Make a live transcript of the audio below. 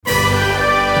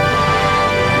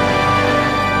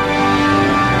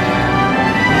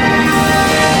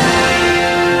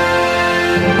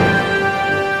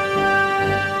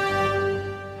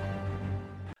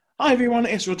Hi everyone,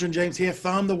 it's Roger and James here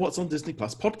from the What's on Disney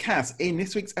Plus podcast. In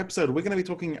this week's episode, we're going to be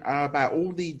talking about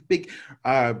all the big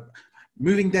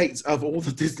moving dates of all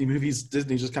the Disney movies.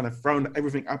 Disney's just kind of thrown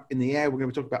everything up in the air. We're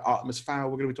going to be talking about Artemis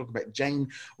Fowl. We're going to be talking about Jane.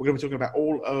 We're going to be talking about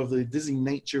all of the Disney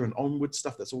Nature and Onward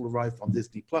stuff that's all arrived on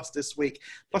Disney Plus this week.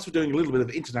 Plus, we're doing a little bit of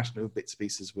international bits and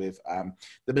pieces with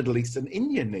the Middle East and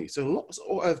Indian news. So lots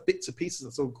of bits and pieces.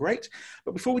 That's all great.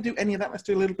 But before we do any of that, let's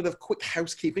do a little bit of quick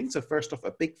housekeeping. So first off,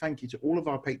 a big thank you to all of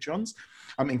our patrons,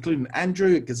 including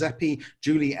Andrew, Giuseppe,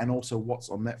 Julie, and also What's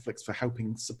on Netflix for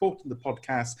helping supporting the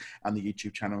podcast and the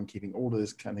YouTube channel and keeping all of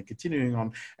this kind of continuing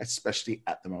on, especially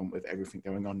at the moment with everything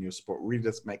going on. Your support really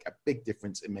does make a big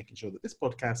difference in making sure that this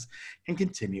podcast can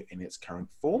continue in its current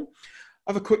form.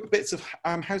 Other quick bits of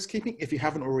housekeeping. If you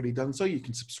haven't already done so, you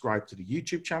can subscribe to the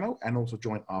YouTube channel and also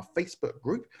join our Facebook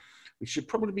group. We should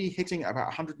probably be hitting about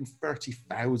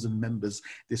 130,000 members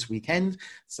this weekend.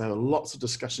 So lots of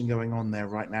discussion going on there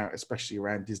right now, especially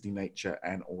around Disney Nature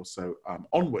and also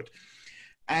Onward.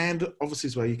 And obviously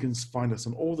as well, you can find us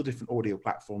on all the different audio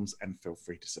platforms and feel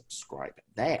free to subscribe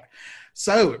there.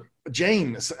 So,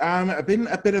 James, been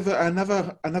a bit of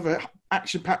another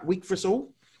action-packed week for us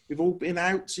all. We've all been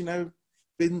out,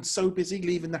 been so busy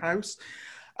leaving the house.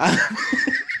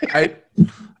 I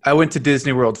went to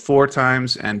Disney World 4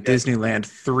 times and Disneyland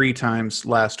 3 times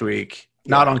last week.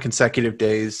 Not on consecutive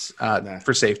days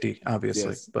for safety, obviously.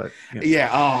 Yes. But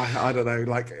I don't know.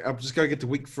 Like, I'm just going to get to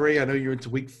week 3. I know you're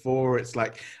into week 4. It's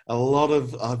like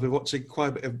I've been watching quite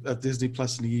a bit of Disney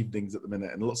Plus in the evenings at the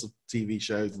minute, and lots of TV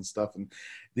shows and stuff. And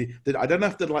I don't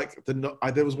have to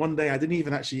there was one day I didn't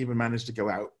even manage to go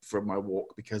out for my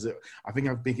walk because I think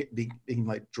I've been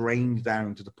like drained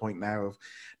down to the point now of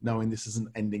knowing this isn't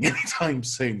ending anytime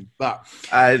soon. But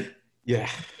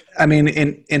I mean,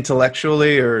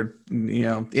 intellectually or,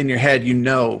 in your head,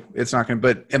 it's not going to,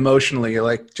 but emotionally, you're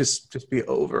like, just be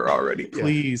over already.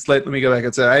 Please let me go back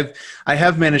outside. I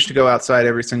have managed to go outside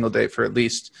every single day for at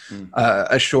least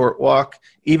a short walk.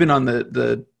 Even on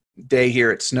the day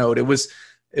here it snowed. It was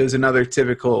another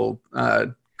typical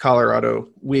Colorado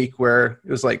week where it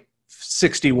was like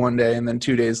 60 one day and then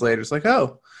 2 days later it's like,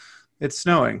 oh, it's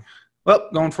snowing. Well,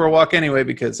 going for a walk anyway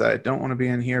because I don't want to be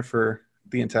in here for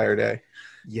the entire day.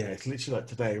 Yeah, it's literally like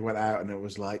today I went out and it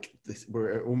was like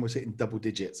we're almost hitting double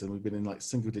digits and we've been in like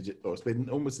single digit, or it's been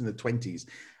almost in the 20s.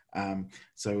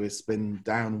 So it's been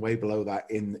down way below that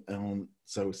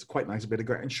so it's quite nice, a bit of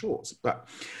great in shorts. But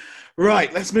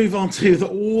right, let's move on to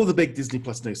all the big Disney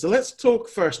Plus news. So let's talk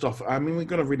first off. I mean, we're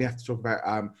going to really have to talk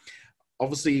about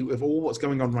obviously with all what's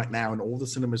going on right now and all the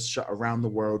cinemas shut around the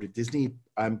world. Disney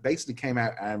basically came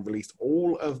out and released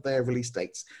all of their release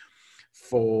dates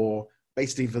for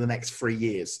the next 3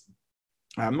 years.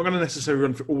 I'm not going to necessarily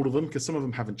run through all of them because some of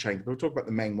them haven't changed, but we'll talk about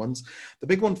the main ones. The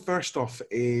big one first off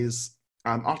is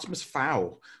Artemis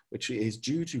Fowl, which is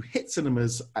due to hit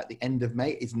cinemas at the end of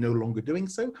May, is no longer doing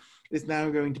so. It is now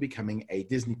going to be becoming a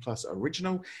Disney Plus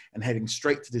original and heading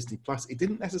straight to Disney Plus. It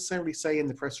didn't necessarily say in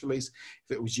the press release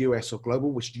if it was US or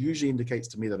global, which usually indicates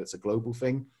to me that it's a global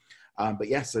thing.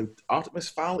 So Artemis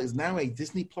Fowl is now a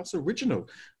Disney Plus original.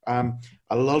 A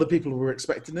lot of people were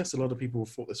expecting this. A lot of people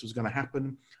thought this was going to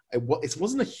happen. It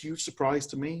wasn't a huge surprise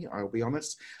to me, I'll be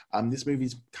honest. This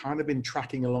movie's kind of been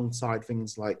tracking alongside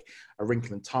things like A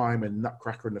Wrinkle in Time and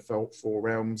Nutcracker in the Four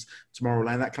Realms,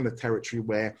 Tomorrowland, that kind of territory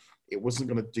where it wasn't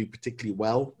going to do particularly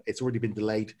well. It's already been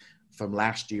delayed from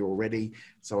last year already.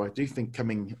 So I do think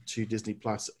coming to Disney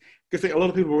Plus, because a lot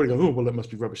of people already go, oh, well, it must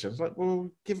be rubbish. It's like,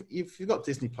 well, if you've got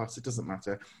Disney Plus, it doesn't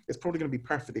matter. It's probably going to be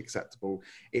perfectly acceptable.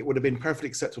 It would have been perfectly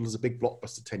acceptable as a big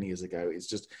blockbuster 10 years ago. It's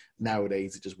just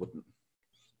nowadays, it just wouldn't.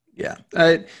 Yeah.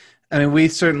 I mean, we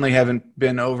certainly haven't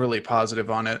been overly positive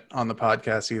on it on the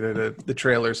podcast either. The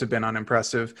trailers have been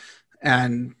unimpressive.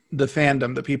 And the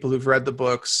fandom, the people who've read the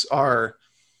books are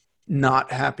not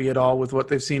happy at all with what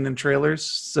they've seen in trailers.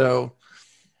 So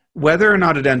whether or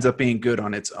not it ends up being good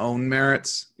on its own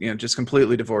merits, just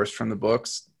completely divorced from the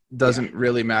books, doesn't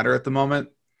really matter at the moment.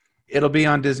 It'll be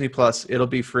on Disney Plus. It'll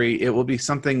be free. It will be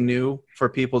something new for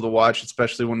people to watch,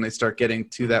 especially when they start getting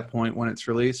to that point when it's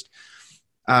released.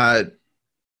 I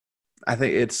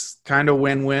think it's kind of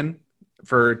win-win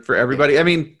for everybody. I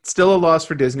mean, still a loss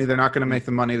for Disney. They're not going to make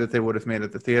the money that they would have made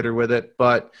at the theater with it,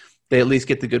 but they at least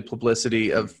get the good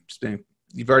publicity of just being,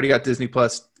 you've already got Disney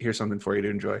Plus. Here's something for you to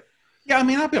enjoy. Yeah, I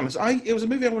mean, I'll be honest. It was a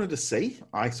movie I wanted to see.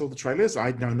 I saw the trailers.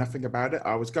 I know nothing about it.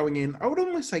 I was going in, I would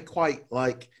almost say quite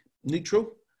like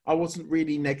neutral. I wasn't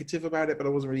really negative about it, but I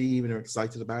wasn't really even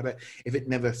excited about it. If it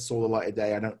never saw the light of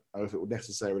day, I don't know if it would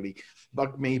necessarily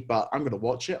bug me, but I'm going to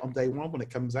watch it on day one when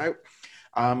it comes out.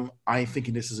 I'm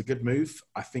thinking this is a good move.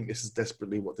 I think this is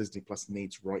desperately what Disney Plus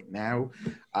needs right now.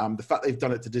 The fact they've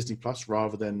done it to Disney Plus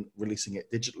rather than releasing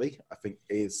it digitally, I think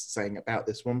is saying about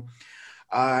this one.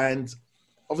 And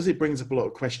obviously it brings up a lot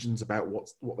of questions about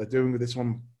what they're doing with this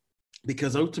one,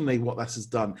 because ultimately what this has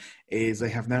done is they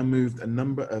have now moved a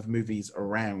number of movies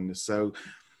around. So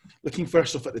looking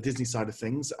first off at the Disney side of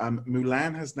things,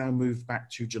 Mulan has now moved back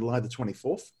to July the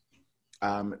 24th.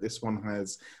 This one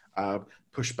has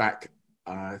pushed back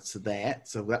to there.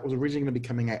 So that was originally going to be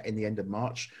coming out in the end of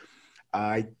March.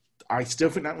 I still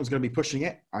think that one's going to be pushing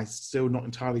it. I'm still not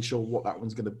entirely sure what that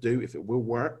one's going to do, if it will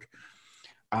work.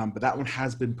 But that one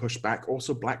has been pushed back.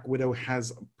 Also, Black Widow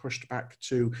has pushed back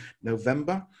to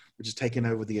November, which is taking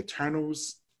over the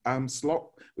Eternals slot,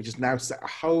 which has now set a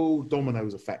whole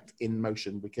dominoes effect in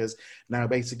motion, because now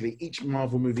basically each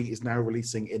Marvel movie is now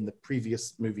releasing in the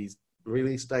previous movie's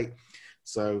release date.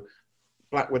 So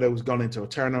Black Widow's gone into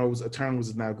Eternals. Eternals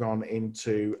has now gone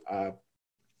into I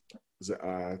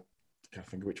can't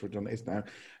think of which one it is now.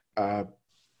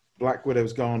 Black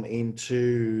Widow's gone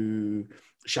into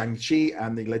Shang-Chi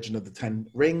and the Legend of the Ten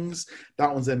Rings.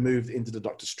 That one's then moved into the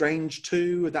Doctor Strange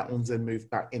 2. That one's then moved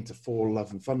back into Thor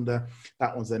Love and Thunder.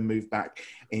 That one's then moved back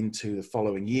into the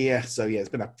following year. So yeah, it's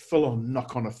been a full-on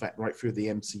knock-on effect right through the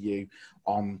MCU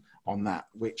on that,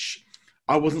 which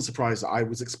I wasn't surprised. I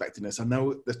was expecting this.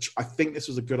 I think this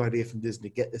was a good idea from Disney.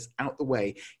 Get this out the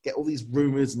way. Get all these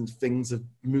rumors and things of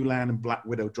Mulan and Black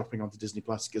Widow dropping onto Disney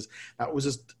Plus, because that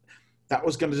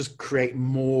was going to just create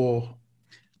more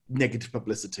negative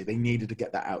publicity. They needed to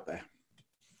get that out there.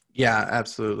 Yeah,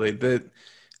 absolutely.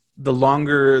 The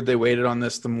longer they waited on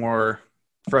this, the more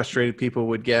frustrated people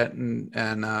would get, and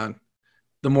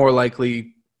the more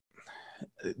likely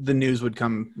the news would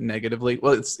come negatively.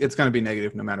 Well, it's going to be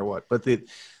negative no matter what. But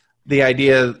the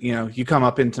idea, you come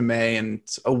up into May and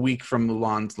it's a week from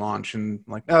Mulan's launch, and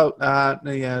like,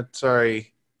 yeah,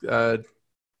 sorry,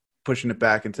 pushing it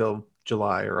back until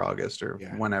July or August or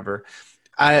whenever.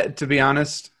 To be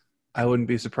honest, I wouldn't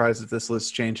be surprised if this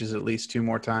list changes at least 2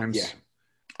 more times. Yeah,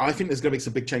 I think there's going to be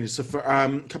some big changes. So for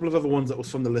a couple of other ones that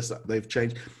was from the list that they've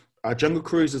changed, Jungle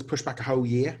Cruise has pushed back a whole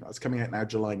year. That's coming out now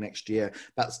July next year.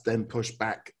 That's then pushed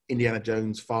back Indiana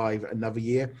Jones 5 another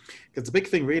year. Because the big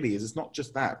thing really is it's not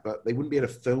just that, but they wouldn't be able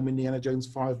to film Indiana Jones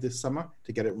 5 this summer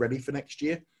to get it ready for next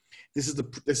year. This is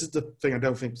the thing I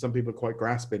don't think some people are quite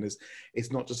grasping, is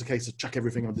it's not just a case of chuck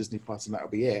everything on Disney Plus and that'll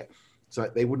be it. So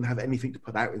they wouldn't have anything to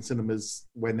put out in cinemas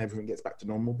when everything gets back to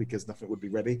normal, because nothing would be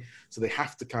ready. So they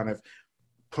have to kind of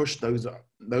push those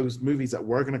movies that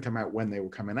were going to come out when they were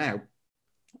coming out,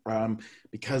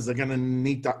 because they're going to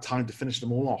need that time to finish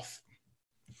them all off.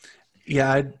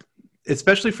 Yeah,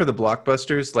 especially for the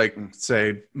blockbusters, like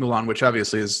say Mulan, which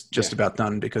obviously is just about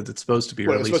done because it's supposed to be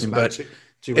releasing, but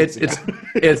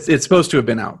it's supposed to have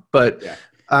been out. But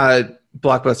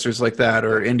blockbusters like that,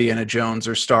 or Indiana Jones,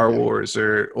 or Star Wars,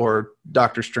 or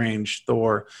Doctor Strange,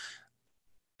 Thor,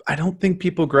 I don't think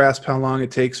people grasp how long it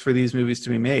takes for these movies to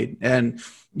be made. And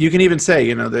you can even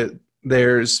say, that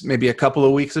there's maybe a couple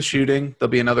of weeks of shooting. There'll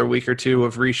be another week or 2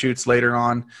 of reshoots later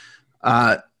on.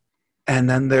 And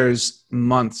then there's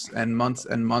months and months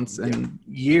and months and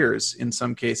years, in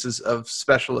some cases, of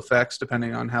special effects,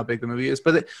 depending on how big the movie is.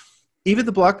 But even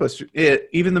the blockbusters,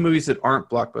 even the movies that aren't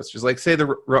blockbusters, like say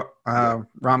the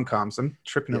rom-coms. I'm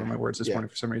tripping over my words this morning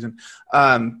for some reason.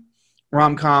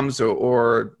 Rom-coms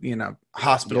or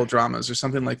hospital dramas or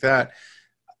something like that.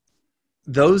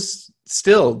 Those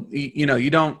still, you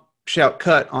don't shout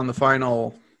cut on the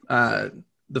final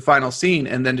scene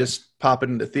and then just pop it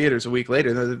into theaters a week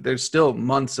later. There's still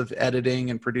months of editing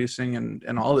and producing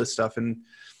and all this stuff. And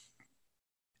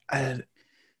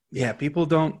people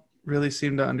don't really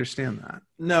seem to understand that.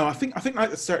 No, I think like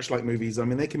the Searchlight movies, I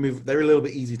mean, they can move, they're a little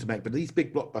bit easy to make, but these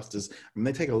big blockbusters,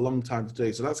 they take a long time to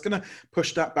do. So that's going to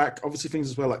push that back. Obviously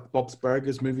things as well, like Bob's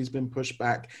Burgers movie's been pushed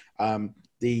back.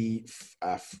 The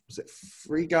was it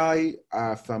Free Guy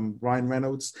from Ryan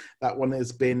Reynolds, that one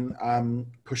has been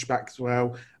pushed back as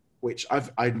well, which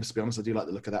I must be honest, I do like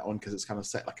the look of that one, because it's kind of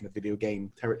set like in a video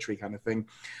game territory kind of thing.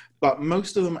 But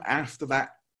most of them after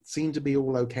that seem to be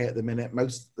all okay at the minute.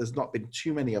 There's not been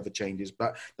too many other changes,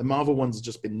 but the Marvel ones have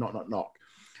just been knock.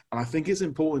 And I think it's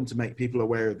important to make people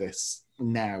aware of this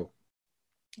now.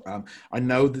 I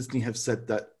know Disney have said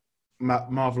that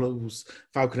Marvel's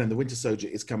Falcon and the Winter Soldier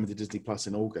is coming to Disney Plus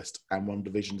in August, and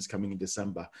WandaVision is coming in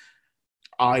December.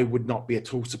 I would not be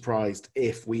at all surprised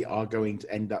if we are going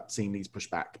to end up seeing these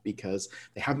pushed back, because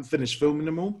they haven't finished filming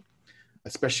them all.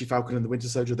 Especially Falcon and the Winter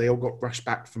Soldier, they all got rushed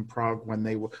back from Prague when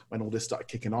all this started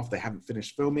kicking off. They haven't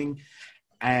finished filming,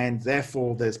 and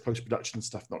therefore there's post-production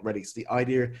stuff not ready. So the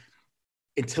idea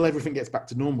until everything gets back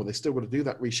to normal, they've still got to do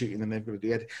that reshooting, and they've got to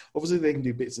do edit. Obviously, they can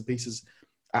do bits and pieces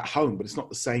at home, but it's not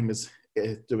the same as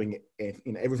doing it.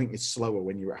 Everything is slower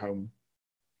when you're at home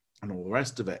and all the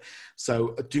rest of it.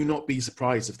 So do not be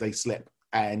surprised if they slip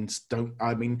and don't.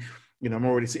 I mean, I'm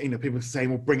already seeing people saying,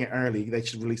 well, bring it early. They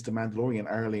should release The Mandalorian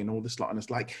early and all this lot. And it's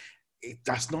like,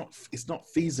 it's not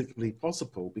feasibly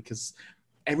possible, because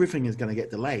everything is going to get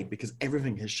delayed because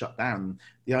everything has shut down.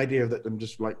 The idea that them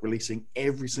just like releasing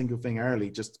every single thing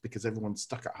early just because everyone's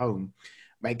stuck at home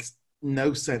makes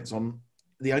no sense.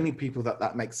 The only people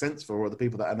that makes sense for are the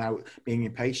people that are now being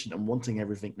impatient and wanting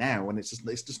everything now, and it's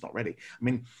just not ready. I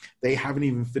mean, they haven't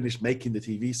even finished making the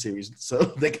TV series, so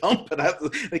they can't put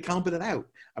it out.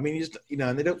 I mean,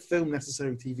 and they don't film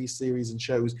necessarily TV series and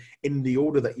shows in the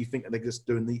order that you think they're just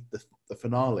doing the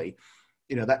finale.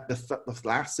 That the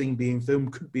last scene being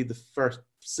filmed could be the first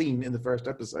scene in the first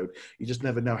episode. You just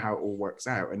never know how it all works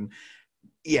out. And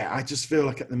yeah, I just feel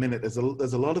like at the minute there's a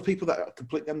lot of people that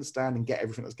completely understand and get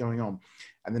everything that's going on,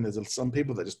 and then there's some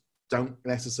people that just don't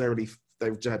necessarily.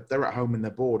 They're at home and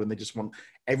they're bored and they just want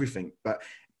everything. But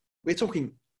we're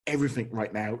talking everything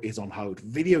right now is on hold.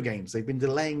 Video games, they've been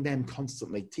delaying them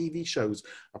constantly. TV shows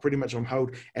are pretty much on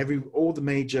hold. All the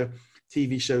major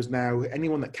TV shows now,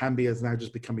 anyone that can be has now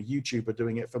just become a YouTuber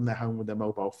doing it from their home with their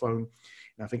mobile phone.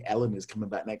 And I think Ellen is coming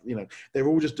back next. They're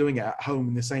all just doing it at home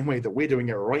in the same way that we're doing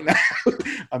it right now.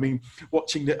 I mean,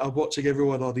 watching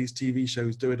everyone on these TV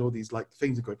shows doing all these like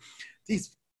things and going,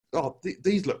 these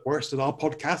look worse than our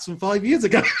podcast from 5 years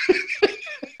ago.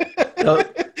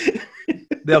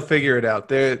 They'll figure it out.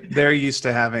 They're used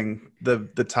to having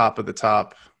the top of the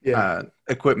top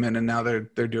equipment, and now they're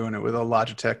doing it with a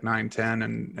Logitech 910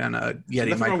 and a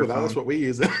Yeti microphone. That's what we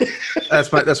use.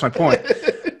 That's my point.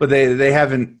 But they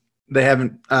haven't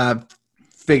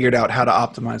figured out how to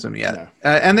optimize them yet,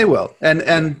 and they will.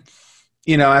 And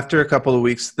after a couple of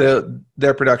weeks,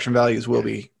 their production values will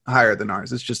be higher than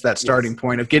ours. It's just that starting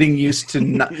point of getting used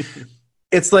to.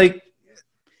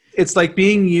 It's like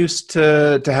being used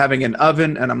to having an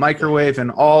oven and a microwave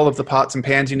and all of the pots and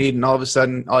pans you need, and all of a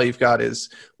sudden, all you've got is,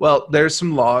 well, there's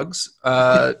some logs.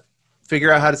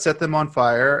 Figure out how to set them on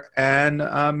fire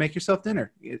and make yourself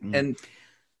dinner. And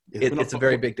it's a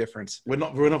very big difference. We're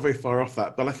not very far off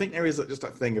that, but I think there is just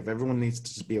that thing of everyone needs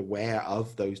to just be aware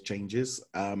of those changes,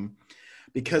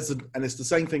 because it's the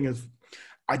same thing as.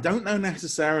 I don't know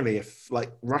necessarily if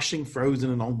like rushing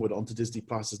Frozen and onward onto Disney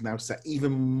Plus has now set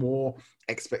even more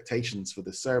expectations for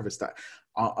the service that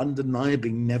are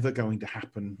undeniably never going to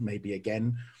happen maybe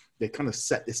again. They kind of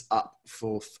set this up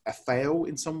for a fail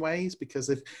in some ways, because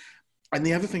and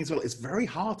the other thing as well, it's very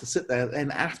hard to sit there then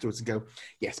afterwards and go,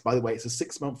 yes, by the way, it's a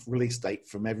 6-month release date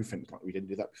from everything. Like, we didn't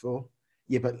do that before.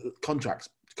 Yeah, but contracts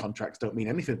don't mean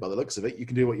anything by the looks of it. You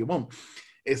can do what you want.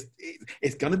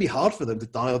 It's going to be hard for them to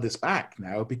dial this back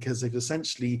now, because they've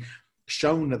essentially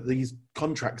shown that these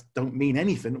contracts don't mean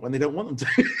anything when they don't want them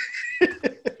to.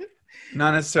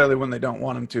 Not necessarily when they don't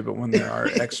want them to, but when there are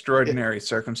extraordinary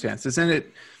circumstances. And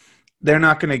they're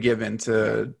not going to give in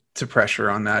to pressure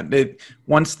on that.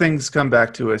 Once things come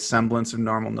back to a semblance of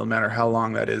normal, no matter how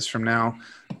long that is from now,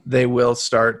 they will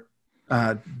start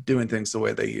doing things the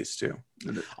way they used to.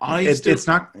 It's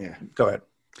not. Yeah. Go ahead.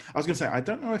 I was going to say, I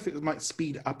don't know if it might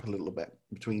speed up a little bit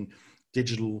between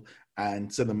digital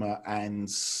and cinema and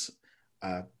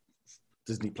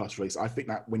Disney Plus release. I think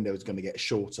that window is going to get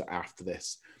shorter after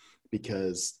this,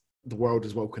 because the world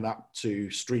has woken up to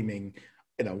streaming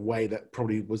in a way that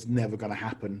probably was never going to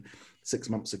happen 6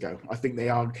 months ago. I think they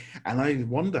are. And I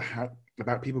wonder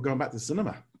about people going back to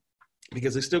cinema,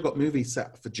 because they've still got movies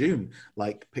set for June,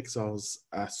 like Pixar's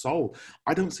Soul.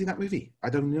 I don't see that movie. I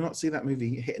do not see that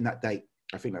movie hitting that date.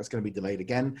 I think that's going to be delayed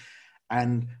again.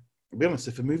 And to be honest,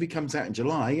 if a movie comes out in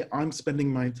July, I'm spending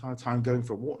my entire time going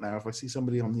for a walk now. If I see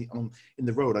somebody in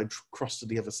the road, I cross to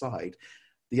the other side.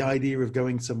 The idea of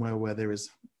going somewhere where there is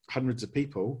hundreds of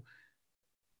people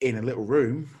in a little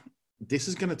room, this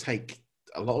is going to take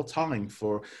a lot of time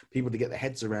for people to get their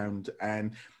heads around.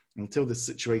 And until this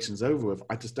situation's over with,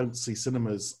 I just don't see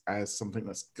cinemas as something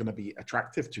that's going to be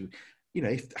attractive to,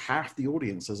 if half the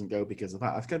audience doesn't go because of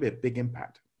that, that's going to be a big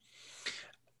impact.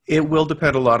 It will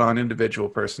depend a lot on individual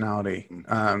personality,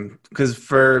 because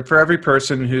for every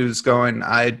person who's going,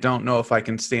 I don't know if I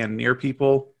can stand near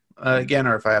people again,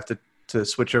 or if I have to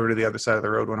switch over to the other side of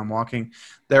the road when I'm walking.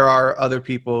 There are other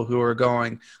people who are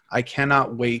going, I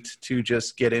cannot wait to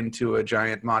just get into a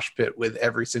giant mosh pit with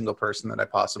every single person that I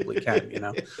possibly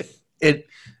can. It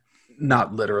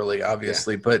not literally,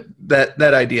 obviously, but that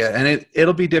idea, and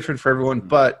it'll be different for everyone.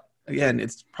 But again,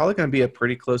 it's probably going to be a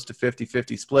pretty close to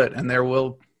 50-50 split, and there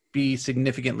will be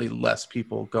significantly less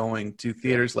people going to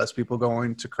theaters, less people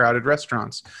going to crowded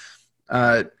restaurants.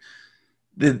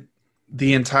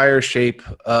 The entire shape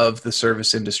of the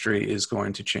service industry is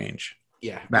going to change.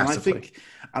 Yeah, massively.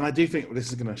 And I do think this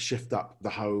is going to shift up the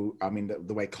whole. I mean,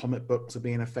 the way comic books are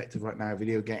being affected right now,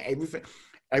 video game,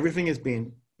 everything is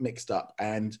being mixed up,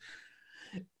 and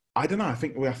I don't know. I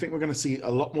think we're going to see a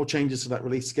lot more changes to that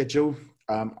release schedule.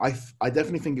 I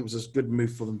definitely think it was a good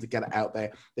move for them to get it out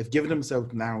there. They've given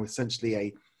themselves now essentially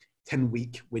a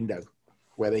 10-week window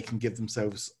where they can give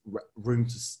themselves room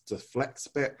to flex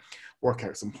a bit, work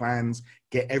out some plans,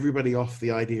 get everybody off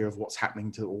the idea of what's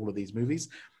happening to all of these movies.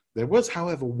 There was,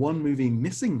 however, one movie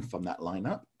missing from that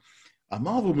lineup, a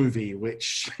Marvel movie,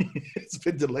 which has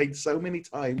been delayed so many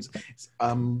times. It's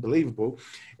unbelievable.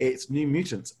 It's New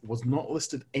Mutants. Was not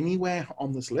listed anywhere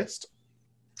on this list,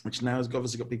 which now has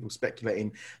obviously got people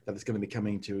speculating that it's going to be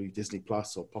coming to Disney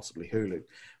Plus or possibly Hulu.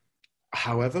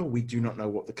 However, we do not know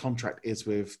what the contract is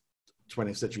with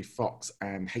 20th Century Fox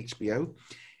and HBO.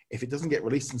 If it doesn't get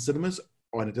released in cinemas,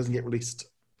 or it doesn't get released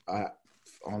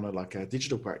on a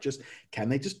digital purchase, can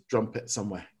they just dump it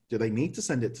somewhere? Do they need to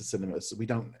send it to cinemas? We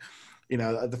don't,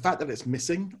 the fact that it's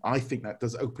missing, I think that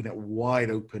does open it wide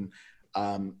open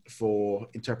for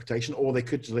interpretation. Or they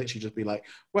could literally just be like,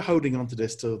 we're holding on to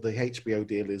this till the HBO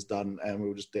deal is done and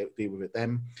we'll just deal with it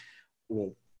then.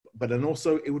 But then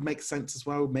also it would make sense as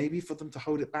well, maybe for them to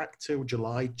hold it back till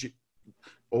July,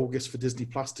 August for Disney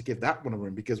Plus to give that one a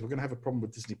room, because we're going to have a problem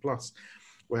with Disney Plus.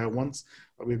 Where once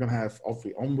we're going to have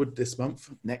obviously Onward this month,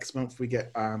 next month we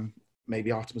get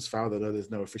maybe Artemis Fowl, though there's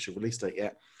no official release date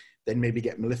yet. Then maybe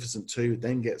get Maleficent 2,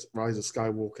 then get Rise of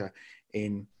Skywalker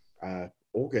in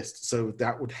August. So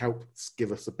that would help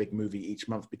give us a big movie each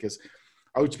month, because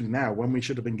ultimately now, when we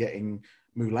should have been getting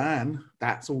Mulan,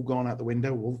 that's all gone out the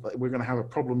window. We're going to have a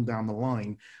problem down the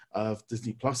line of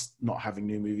Disney Plus not having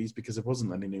new movies because there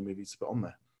wasn't any new movies to put on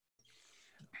there.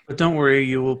 But don't worry,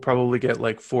 you will probably get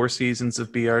like 4 seasons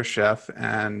of Be Our Chef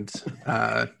and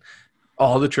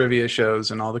all the trivia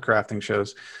shows and all the crafting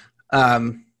shows.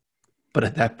 But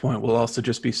at that point, we'll also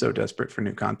just be so desperate for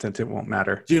new content, it won't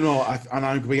matter. Do you know, and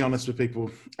I'll be honest with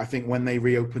people, I think when they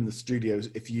reopen the studios,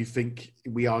 if you think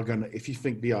Be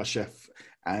Our Chef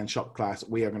and Shop Class,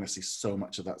 we are going to see so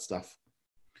much of that stuff.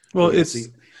 Well, they're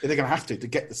going to have to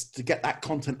get that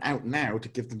content out now to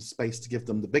give them space to give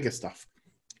them the bigger stuff.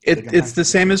 It's the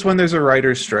same as when there's a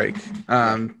writer's strike.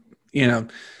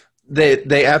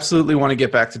 They absolutely want to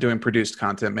get back to doing produced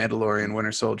content, Mandalorian,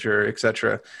 Winter Soldier,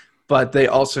 etc. But they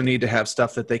also need to have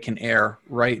stuff that they can air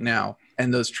right now.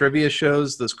 And those trivia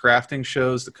shows, those crafting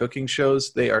shows, the cooking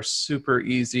shows, they are super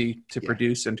easy to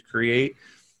produce and to create.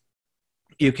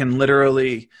 You can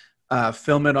literally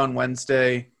film it on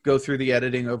Wednesday, go through the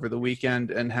editing over the weekend,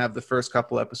 and have the first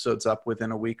couple episodes up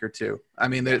within a week or two. I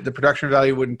mean, the production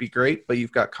value wouldn't be great, but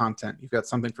you've got content. You've got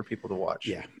something for people to watch.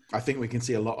 Yeah, I think we can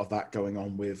see a lot of that going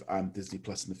on with Disney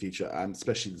Plus in the future, and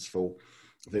especially this fall.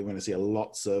 I think we're going to see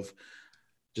lots of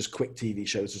just quick TV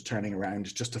shows just turning around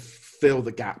just to fill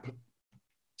the gap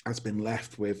that's been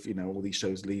left with, all these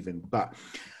shows leaving. But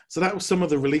so that was some of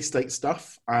the release date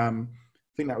stuff. I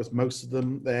think that was most of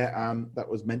them there that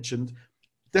was mentioned.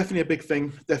 Definitely a big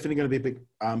thing. Definitely going to be a big.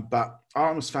 But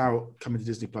Artemis Fowl coming to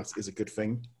Disney Plus is a good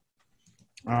thing.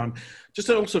 Just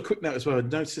also a quick note as well. I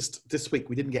noticed this week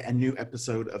we didn't get a new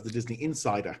episode of the Disney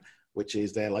Insider, which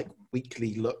is their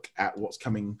weekly look at what's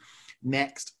coming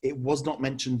next. It was not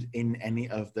mentioned in any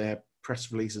of their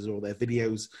press releases or their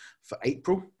videos for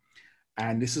April.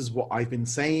 And this is what I've been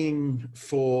saying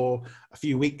for a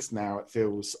few weeks now, it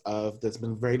feels, there's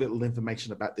been very little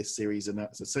information about this series. And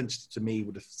that's essentially, to me,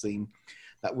 would have seen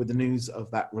that with the news of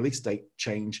that release date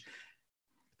change,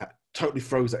 that totally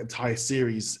throws that entire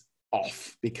series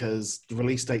off, because the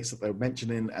release dates that they're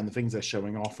mentioning and the things they're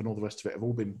showing off and all the rest of it have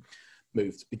all been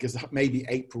moved, because maybe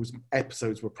April's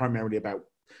episodes were primarily about,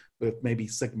 with maybe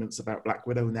segments about Black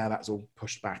Widow. Now that's all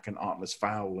pushed back, and Artemis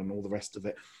Fowl and all the rest of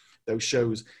it. Those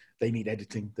shows, they need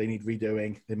editing, they need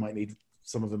redoing,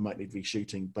 some of them might need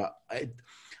reshooting. But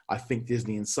I think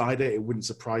Disney Insider, it wouldn't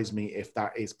surprise me if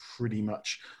that is pretty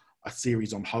much a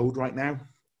series on hold right now.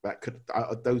 That could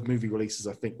those movie releases,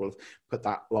 I think, will put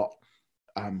that lot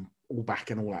all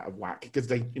back and all out of whack, because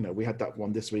we had that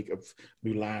one this week of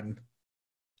Mulan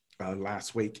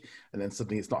last week, and then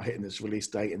suddenly it's not hitting this release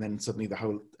date, and then suddenly the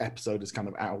whole episode is kind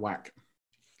of out of whack.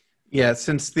 Yeah,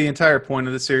 since the entire point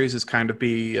of the series is kind of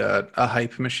be a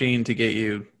hype machine to get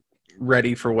you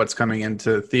ready for what's coming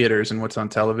into theaters and what's on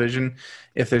television.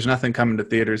 If there's nothing coming to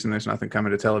theaters and there's nothing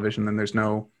coming to television, then there's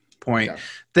no point. Yeah.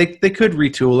 They could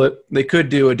retool it. They could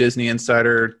do a Disney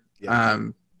Insider,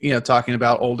 talking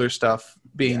about older stuff,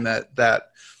 being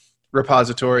that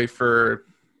repository for,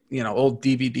 old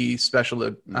DVD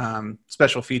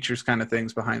special features kind of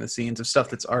things behind the scenes of stuff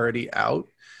that's already out.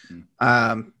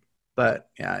 But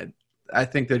yeah, I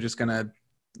think they're gonna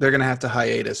have to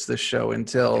hiatus this show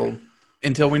until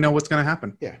we know what's going to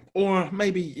happen. Yeah, or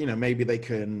maybe maybe they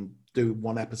can do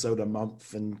one episode a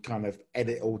month and kind of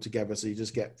edit all together, so you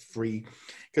just get free.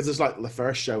 Because it's like the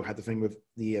first show had the thing with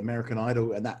the American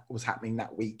Idol, and that was happening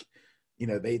that week.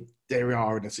 They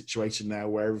are in a situation now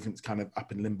where everything's kind of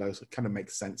up in limbo, so it kind of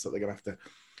makes sense that they're going to have to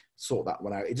sort that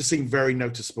one out. It just seemed very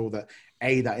noticeable that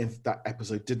that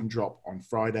episode didn't drop on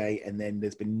Friday, and then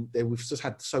we've just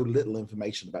had so little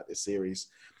information about this series.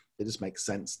 It just makes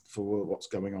sense for what's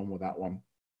going on with that one.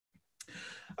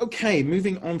 Okay,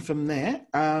 moving on from there,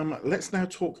 let's now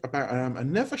talk about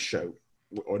another show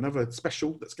or another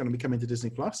special that's going to be coming to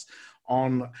Disney Plus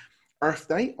on Earth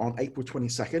Day on April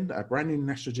 22nd, a brand new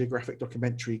National Geographic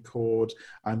documentary called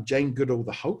Jane Goodall,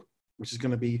 The Hope, which is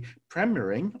going to be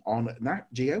premiering on Nat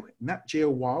Geo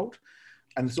Wild,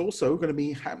 and it's also going to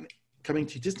be coming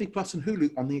to Disney Plus and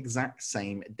Hulu on the exact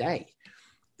same day.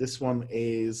 This one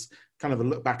is kind of a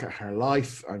look back at her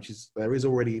life. There is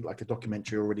already like a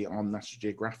documentary already on National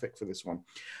Geographic for this one,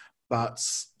 but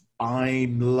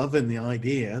I'm loving the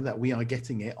idea that we are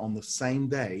getting it on the same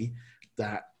day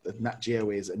that Nat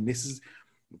Geo is, and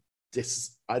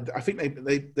I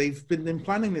think they've been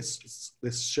planning this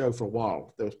show for a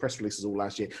while. There was press releases all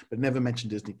last year, but never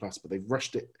mentioned Disney Plus. But they've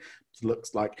rushed it. It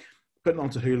looks like putting it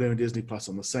onto Hulu and Disney Plus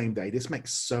on the same day. This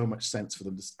makes so much sense for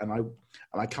them, and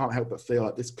I can't help but feel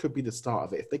like this could be the start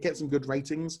of it. If they get some good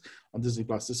ratings on Disney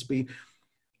Plus, this would be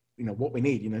what we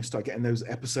need. Start getting those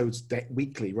episodes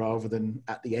weekly rather than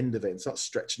at the end of it, and start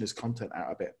stretching this content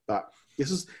out a bit. But this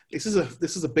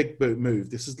is a big move.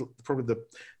 This is probably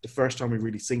the first time we've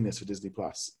really seen this for Disney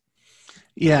Plus.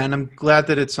 Yeah, and I'm glad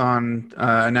that it's on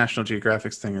a National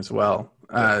Geographic's thing as well,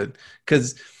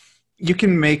 because you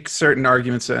can make certain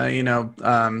arguments.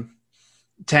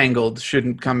 Tangled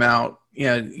shouldn't come out.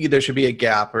 There should be a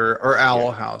gap, or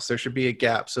Owl House. There should be a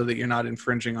gap so that you're not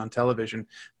infringing on television.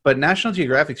 But National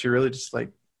Geographic, you're really just like,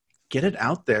 get it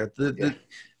out there.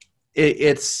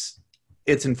 It's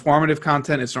informative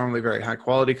content. It's normally very high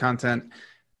quality content.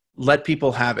 Let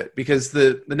people have it, because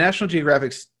the National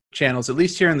Geographic channels, at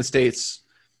least here in the States,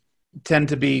 tend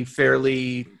to be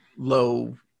fairly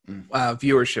low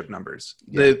viewership numbers.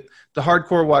 The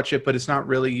hardcore watch it, but it's not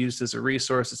really used as a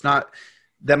resource. It's not.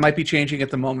 That might be changing at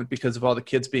the moment because of all the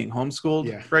kids being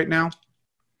homeschooled right now.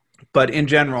 But in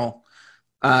general,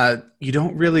 you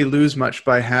don't really lose much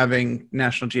by having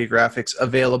National Geographics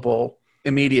available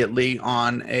immediately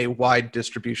on a wide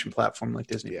distribution platform like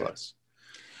Disney Plus.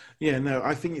 Yeah, no,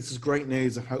 I think this is great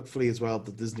news, and hopefully as well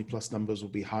the Disney Plus numbers will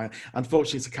be higher.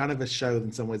 Unfortunately, it's a kind of a show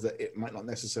in some ways that it might not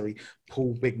necessarily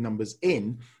pull big numbers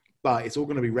in, but it's all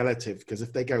going to be relative, because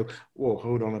if they go, whoa,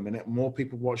 hold on a minute, more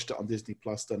people watched it on Disney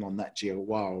Plus than on Nat Geo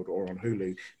Wild or on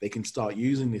Hulu, they can start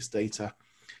using this data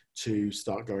to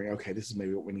start going, okay, this is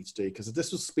maybe what we need to do, because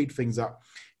this will speed things up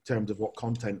in terms of what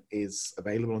content is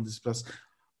available on Disney Plus.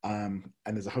 And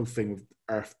there's a whole thing with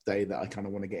Earth Day that I kind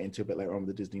of want to get into a bit later on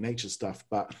with the Disney Nature stuff.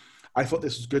 But I thought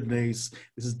this was good news.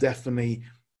 This is definitely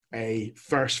a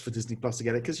first for Disney Plus to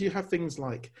get it, because you have things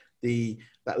like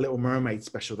that Little Mermaid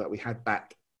special that we had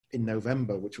back in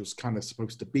November, which was kind of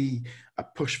supposed to be a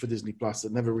push for Disney Plus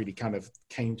that never really kind of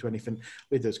came to anything.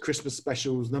 With those Christmas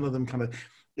specials, none of them kind of,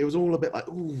 it was all a bit like,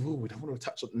 ooh, we don't want to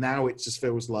touch it. Now it just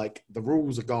feels like the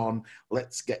rules are gone.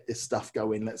 Let's get this stuff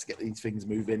going. Let's get these things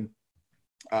moving.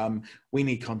 We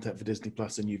need content for Disney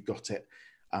Plus, and you've got it.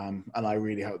 And I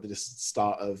really hope that this is the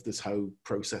start of this whole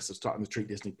process of starting to treat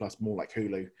Disney Plus more like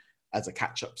Hulu as a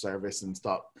catch-up service, and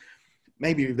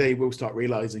maybe they will start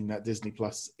realizing that Disney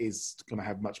Plus is going to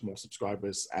have much more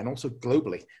subscribers, and also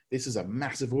globally. This is a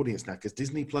massive audience now, because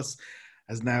Disney Plus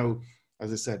has now,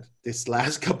 as I said,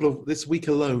 this week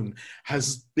alone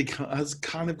has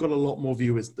kind of got a lot more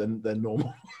viewers than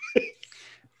normal.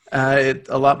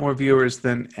 A lot more viewers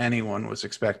than anyone was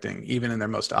expecting, even in their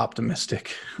most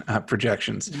optimistic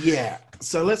projections. Yeah.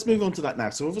 So let's move on to that now.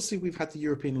 So obviously we've had the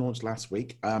European launch last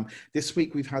week. This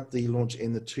week we've had the launch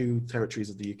in the two territories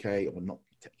of the UK, or not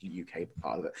the UK, but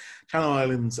part of it, Channel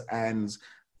Islands and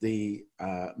the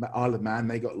Isle of Man.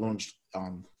 They got launched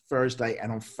on Thursday,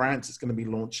 and on France it's going to be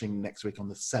launching next week on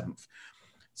the 7th.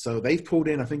 So they've pulled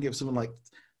in, I think it was something like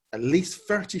at least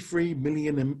 33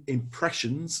 million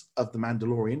impressions of The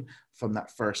Mandalorian from that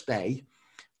first day.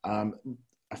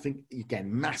 I think, again,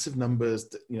 massive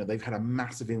numbers. They've had a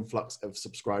massive influx of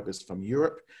subscribers from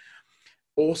Europe.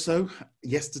 Also,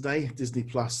 yesterday, Disney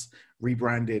Plus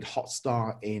rebranded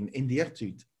Hotstar in India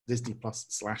to Disney Plus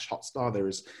 /Hotstar. There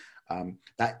is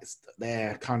That's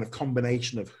their kind of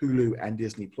combination of Hulu and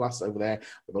Disney Plus over there,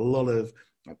 with a lot of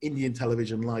Indian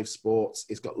television, live sports.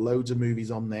 It's got loads of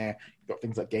movies on there. You've got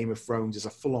things like Game of Thrones. It's a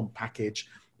full-on package.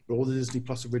 All the Disney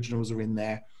Plus originals are in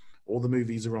there. All the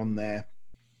movies are on there.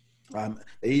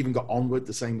 They even got Onward,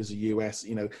 the same as the US.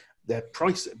 You know, their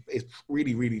price is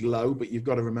really, really low, but you've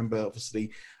got to remember,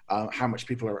 obviously, how much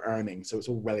people are earning. So it's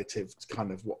all relative to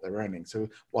kind of what they're earning. So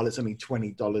while it's only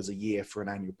 $20 a year for an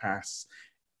annual pass,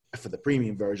 for the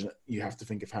premium version, you have to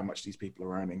think of how much these people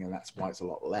are earning, and that's why it's a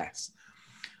lot less.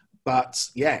 But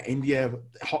yeah, India,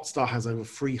 Hotstar has over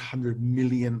 300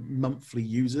 million monthly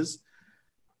users.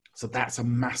 So that's a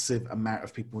massive amount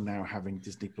of people now having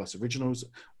Disney Plus originals.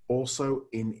 Also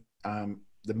in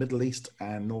the Middle East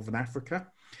and Northern Africa,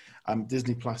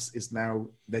 Disney Plus is now,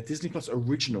 their Disney Plus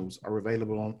originals are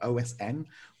available on OSN,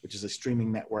 which is a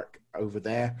streaming network over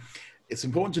there. It's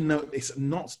important to note it's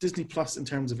not Disney Plus in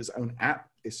terms of its own app.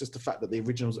 It's just the fact that the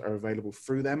originals are available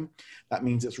through them. That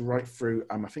means it's right through,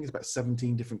 I think it's about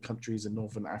 17 different countries in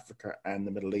Northern Africa and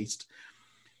the Middle East.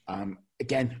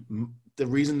 Again, the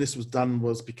reason this was done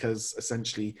was because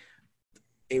essentially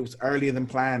it was earlier than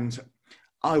planned.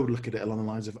 I would look at it along the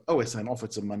lines of OSN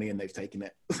offered some money and they've taken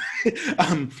it.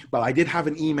 But I did have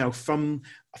an email from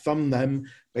them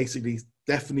basically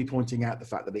definitely pointing out the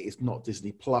fact that it is not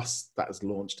Disney Plus that has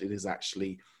launched. It is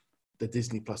actually the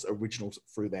Disney Plus originals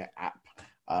through their app.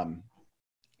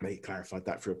 They clarified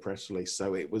that through a press release.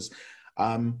 So it was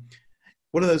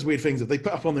one of those weird things that they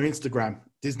put up on their Instagram,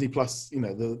 Disney Plus, you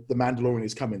know, the Mandalorian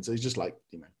is coming. So it's just like,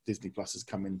 you know, Disney Plus is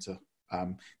coming to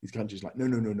these countries. Like,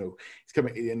 no. It's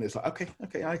coming. And it's like,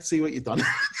 okay, I see what you've done.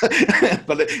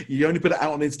 But you only put it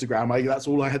out on Instagram. That's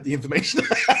all I had the information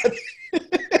I had.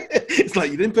 It's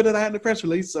like, you didn't put it out in the press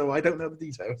release, so I don't know the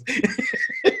details.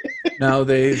 No,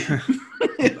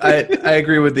 I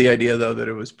agree with the idea, though, that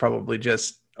it was probably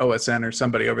just OSN or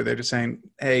somebody over there just saying,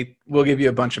 hey, we'll give you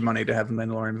a bunch of money to have the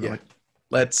Mandalorian. Yeah. Like,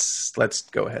 let's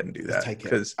go ahead and do that.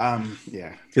 Because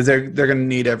they're going to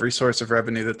need every source of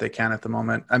revenue that they can at the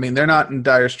moment. I mean, they're not in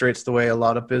dire straits the way a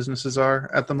lot of businesses are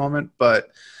at the moment, but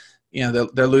you know,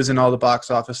 they're losing all the box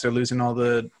office. They're losing all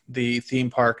the theme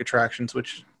park attractions,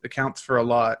 which accounts for a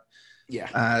lot. Yeah.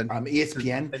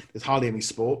 ESPN, there's hardly any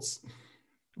sports.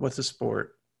 What's a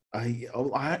sport?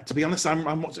 To be honest, I've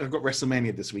got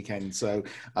WrestleMania this weekend, so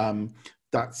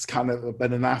that's kind of.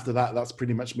 But then after that, that's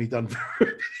pretty much me done.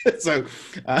 So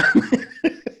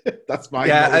that's my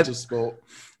knowledge of sport.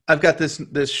 I've got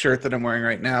this shirt that I'm wearing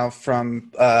right now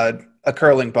from a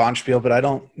curling bonspiel, but I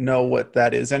don't know what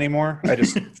that is anymore. I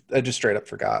just straight up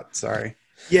forgot. Sorry.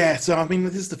 Yeah, so I mean,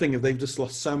 this is the thing, if they've just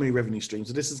lost so many revenue streams,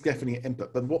 so this is definitely an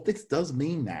input. But what this does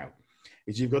mean now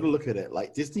is you've got to look at it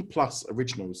like Disney Plus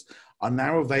originals are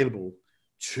now available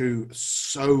to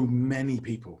so many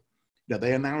people. You know,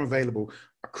 they are now available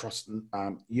across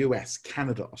US,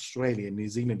 Canada, Australia, New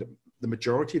Zealand, the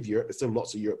majority of Europe. There's still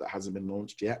lots of Europe that hasn't been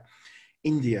launched yet.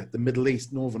 India, the Middle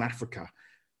East, Northern Africa.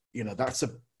 You know, that's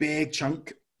a big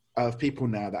chunk of people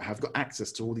now that have got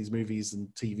access to all these movies and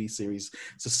TV series.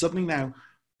 So suddenly now,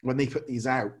 when they put these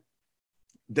out,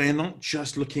 they're not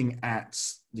just looking at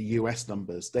the US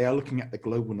numbers, they are looking at the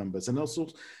global numbers. And also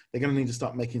they're going to need to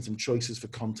start making some choices for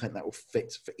content that will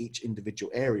fit for each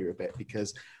individual area a bit,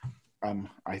 because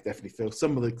I definitely feel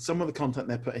some of the content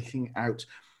they're putting out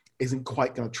isn't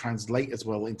quite going to translate as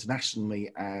well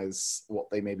internationally as what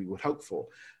they maybe would hope for.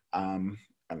 And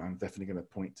I'm definitely going to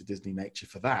point to Disney Nature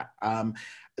for that.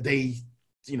 This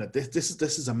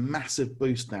is a massive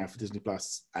boost now for Disney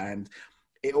Plus, and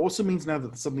it also means now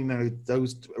that suddenly now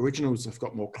those originals have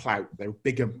got more clout. They're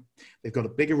bigger. They've got a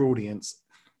bigger audience,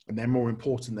 and they're more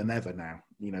important than ever now.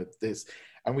 You know,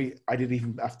 I did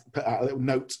even have to put out a little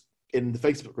note in the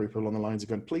Facebook group along the lines of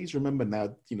going, please remember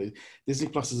now, you know, Disney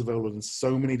Plus is available in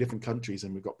so many different countries,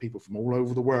 and we've got people from all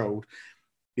over the world.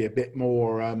 Be a bit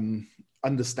more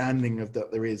understanding of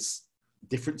that there is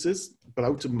differences, but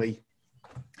ultimately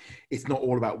it's not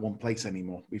all about one place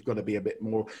anymore. We've got to be a bit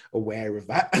more aware of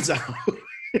that as well.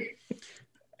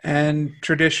 And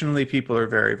traditionally people are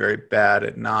very, very bad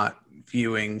at not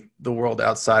viewing the world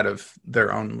outside of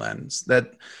their own lens.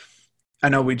 That I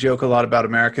know we joke a lot about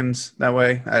Americans that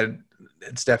way.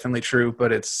 It's definitely true,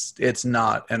 but it's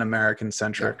not an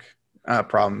American-centric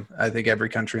problem. I think every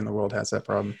country in the world has that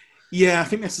problem. Yeah, I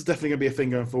think this is definitely going to be a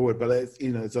thing going forward. But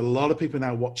there's a lot of people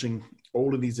now watching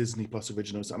all of these Disney Plus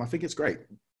originals, and I think it's great.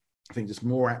 I think just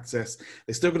more access.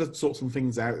 They're still going to sort some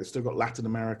things out. They've still got Latin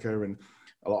America and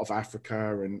a lot of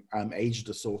Africa and Asia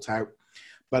to sort out.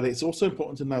 But it's also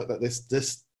important to note that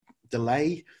this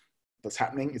delay that's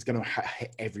happening is going to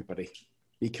hit everybody,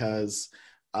 because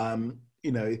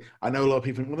you know, I know a lot of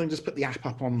people, well, then just put the app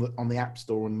up on the App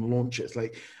Store and launch it. It's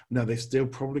like, no, they're still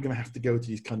probably going to have to go to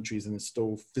these countries and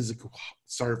install physical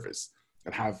servers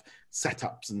and have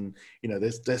setups, and you know,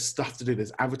 there's stuff to do.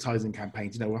 There's advertising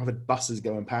campaigns. You know, we'll have buses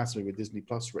going past me with Disney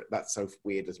Plus. That's so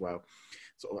weird as well.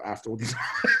 Sort of after all these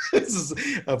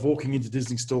of walking into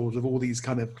Disney stores with all these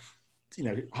kind of, you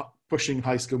know, pushing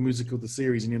High School Musical the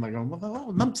series, and you're like, oh, well, that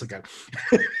was months ago.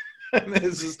 And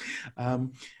there's just,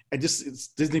 it's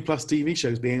Disney Plus TV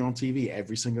shows being on TV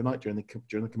every single night during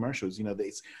the commercials. You know,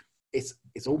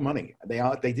 it's all money.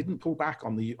 They didn't pull back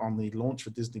on the launch for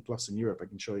Disney Plus in Europe. I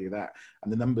can show you that,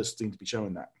 and the numbers seem to be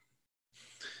showing that.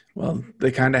 Well,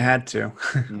 they kind of had to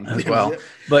as well,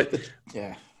 but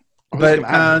yeah,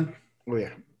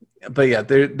 but yeah,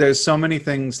 there's so many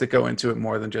things that go into it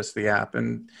more than just the app,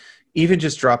 and even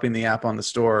just dropping the app on the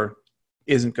store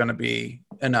isn't going to be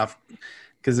enough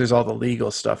because there's all the legal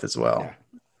stuff as well.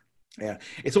 Yeah,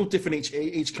 it's all different.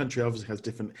 Each country obviously has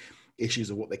different issues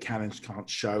of what they can and can't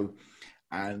show,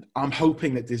 and I'm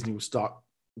hoping that Disney will start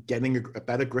getting a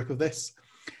better grip of this.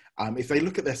 If they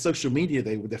look at their social media,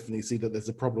 they will definitely see that there's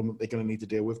a problem that they're going to need to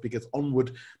deal with, because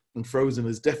Onward and Frozen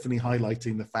is definitely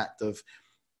highlighting the fact of,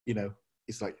 you know,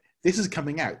 it's like, this is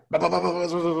coming out. Like, I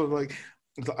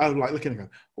was like looking and going,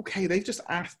 okay, they've just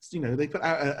asked, you know, they put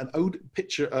out an old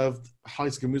picture of High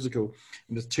School Musical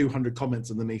and there's 200 comments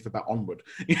underneath about Onward.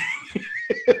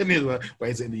 And he's like,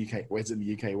 where's it in the UK? Where's it in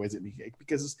the UK? Where's it in the UK?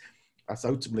 Because that's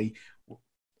ultimately,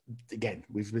 again,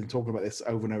 we've been talking about this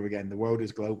over and over again. The world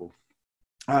is global.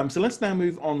 So let's now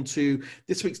move on to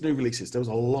this week's new releases. There was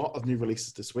a lot of new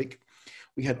releases this week.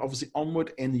 We had obviously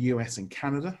Onward in the US and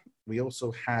Canada. We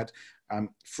also had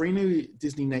 3 new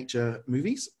Disney nature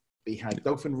movies. We had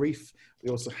Dolphin Reef. We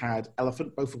also had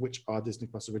Elephant, both of which are Disney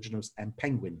Plus originals, and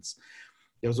Penguins.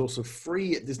 There was also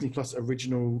 3 Disney Plus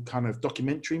original kind of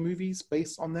documentary movies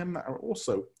based on them that are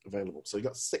also available. So you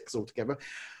got 6 altogether.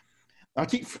 I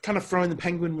keep kind of throwing the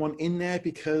Penguin one in there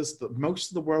because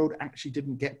most of the world actually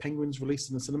didn't get Penguins released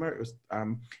in the cinema. It was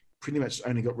pretty much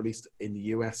only got released in the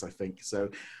US, I think. So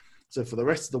for the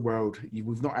rest of the world,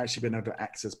 we've not actually been able to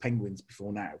access Penguins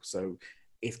before now. So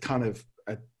it's kind of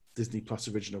a Disney Plus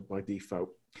original by default.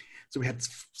 So we had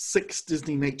 6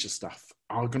 Disney nature stuff.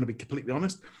 I'm going to be completely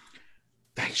honest.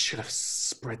 They should have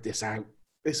spread this out.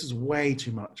 This is way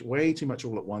too much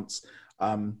all at once.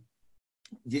 Having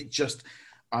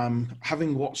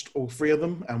watched all 3 of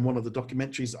them, and one of the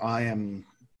documentaries I am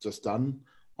just done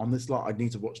on this lot, I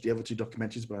need to watch the other 2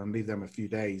 documentaries, but I'll leave them a few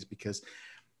days because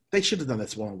they should have done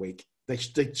this one a week. They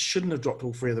shouldn't have dropped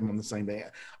all 3 of them on the same day.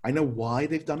 I know why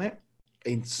they've done it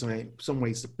in some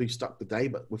ways to boost up the day,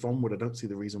 but with Onward, I don't see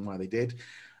the reason why they did.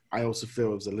 I also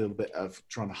feel it was a little bit of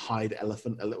trying to hide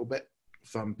Elephant a little bit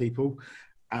from people,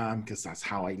 because that's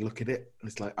how I look at it.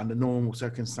 It's like under normal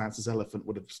circumstances, Elephant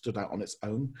would have stood out on its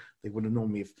own. They would have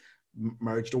normally have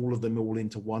merged all of them all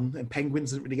into one, and Penguins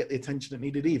didn't really get the attention it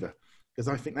needed either, because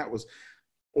I think that was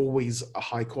always a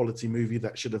high quality movie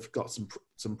that should have got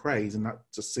some praise, and that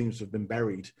just seems to have been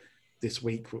buried this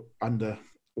week under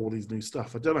all these new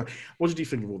stuff. I don't know. What did you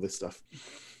think of all this stuff?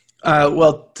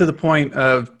 Well, to the point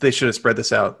of they should have spread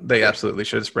this out. They absolutely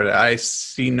should have spread it. I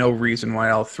see no reason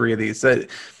why all 3 of these.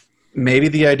 Maybe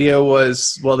the idea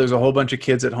was, well, there's a whole bunch of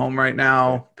kids at home right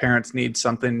now. Parents need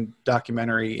something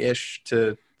documentary-ish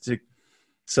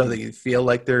so they feel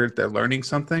like they're learning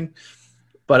something.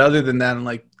 But other than that,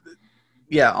 like,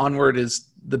 yeah, Onward is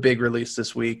the big release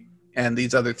this week, and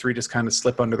these other 3 just kind of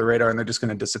slip under the radar, and they're just going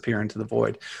to disappear into the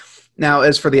void. Now,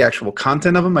 as for the actual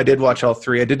content of them, I did watch all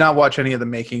 3. I did not watch any of the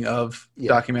making of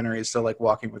documentaries, so like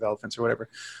Walking with Elephants or whatever.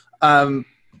 How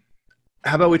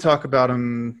about we talk about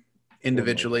them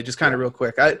individually, just kind of real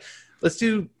quick. Let's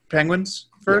do Penguins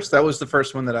first. That was the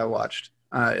first one that I watched,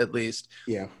 at least.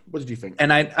 Yeah. What did you think?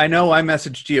 And I know I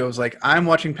messaged you. I was like, I'm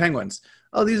watching Penguins.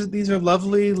 Oh, these are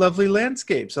lovely, lovely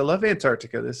landscapes. I love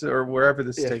Antarctica. Or wherever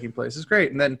this is taking place is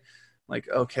great. And then, like,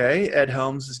 okay, Ed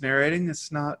Helms is narrating.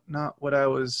 It's not what I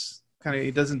was kind of.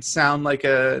 He doesn't sound like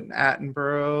an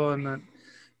Attenborough,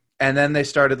 and then they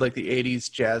started like the '80s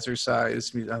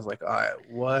jazzercise music. I was like, all right,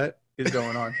 what is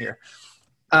going on here?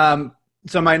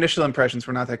 So my initial impressions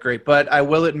were not that great, but I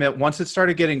will admit, once it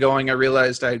started getting going, I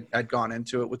realized I'd gone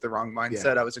into it with the wrong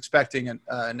mindset. I was expecting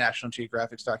a National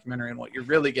Geographic's documentary, and what you're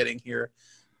really getting here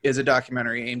is a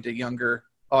documentary aimed at younger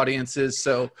audiences.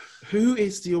 So who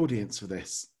is the audience for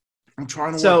this? I'm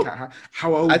trying to work out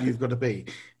how old you've got to be.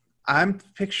 I'm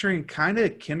picturing kind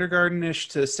of kindergarten-ish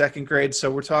to 2nd grade.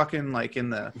 So we're talking like in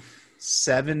the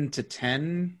 7 to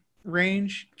 10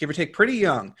 range, give or take, pretty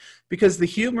young, because the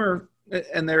humor,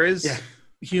 and there is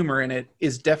humor in it,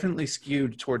 is definitely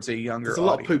skewed towards a younger audience. There's a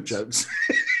lot of poop jokes.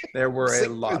 There were a Sick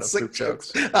lot and of sick poop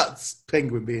jokes. That's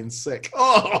Penguin being sick.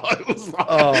 Oh, it was like,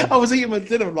 Oh. I was eating my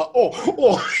dinner. I'm like,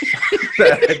 oh.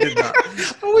 I did not.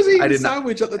 I was eating I a did not.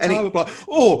 sandwich at the And time. I'm like,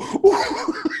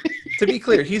 oh. to be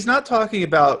clear, he's not talking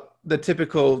about the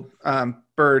typical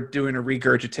bird doing a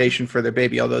regurgitation for their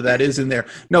baby, although that is in there.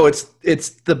 No, it's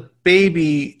the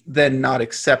baby then not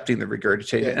accepting the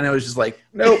regurgitation. Yeah. And I was just like,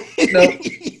 nope.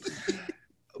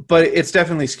 But it's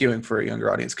definitely skewing for a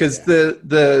younger audience because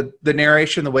the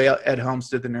narration, the way Ed Helms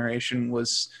did the narration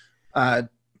was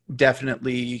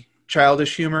definitely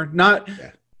childish humor, not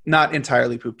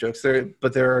entirely poop jokes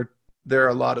but there are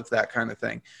a lot of that kind of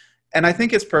thing. And I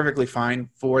think it's perfectly fine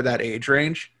for that age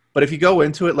range. But if you go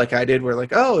into it like I did, we're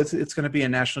like, oh, it's going to be a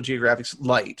National Geographic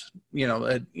light.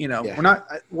 I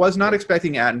was not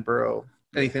expecting Attenborough,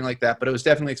 anything like that, but I was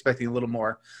definitely expecting a little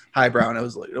more highbrow. And I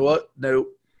was like, what? No.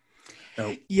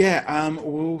 Yeah.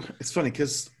 Well, it's funny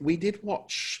because we did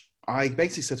watch. I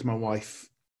basically said to my wife,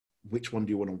 "Which one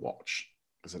do you want to watch?"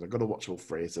 I said, "I've got to watch all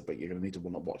three." I said, "But you're going to need to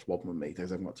want to watch one with me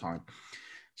because I haven't got time."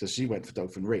 So she went for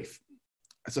Dolphin Reef.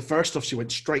 So first off, she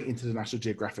went straight into the National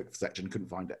Geographic section, couldn't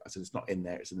find it. I said, it's not in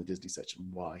there, it's in the Disney section.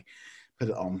 Why? Put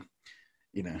it on,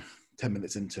 10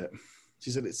 minutes into it. She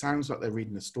said, it sounds like they're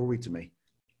reading a story to me.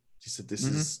 She said, this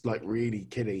is like really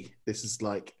kiddie. This is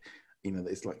like,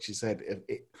 it's like she said,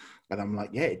 and I'm like,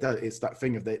 yeah, it does. It's that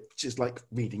thing of that, just like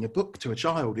reading a book to a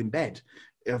child in bed.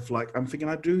 Of like, I'm thinking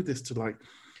I'd do this to like,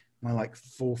 my like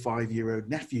 4 or 5 year old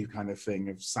nephew kind of thing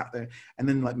of sat there and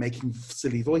then like making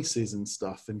silly voices and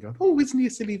stuff and going, oh, isn't he a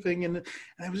silly thing? And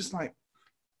I was just like,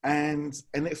 and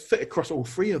it fit across all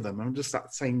three of them. I'm just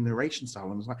that same narration style.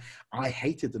 And I was like, I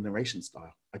hated the narration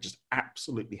style. I just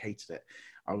absolutely hated it.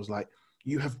 I was like,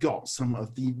 you have got some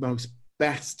of the most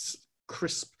best,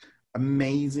 crisp,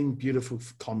 amazing, beautiful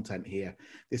content here.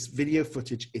 This video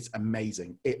footage is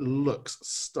amazing. It looks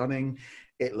stunning.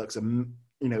 It looks,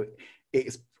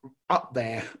 it's up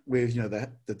there with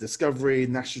the Discovery,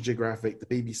 National Geographic, the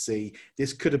BBC.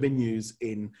 This could have been used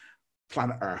in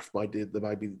Planet Earth by the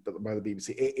BBC.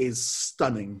 It is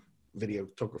stunning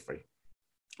videography.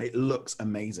 It looks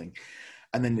amazing,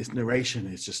 and then this narration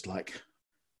is just like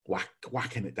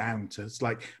whacking it down to it's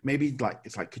like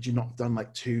could you not have done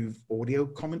like 2 audio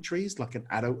commentaries, like an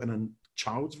adult and a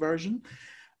child's version?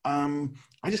 I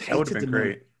just hated that would have been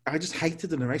great. I just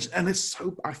hated the narration, and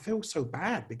I feel so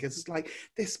bad because it's like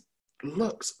this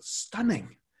looks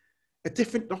stunning. A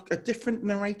different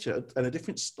narrator and a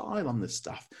different style on this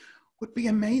stuff would be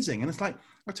amazing. And it's like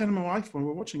I told my wife when we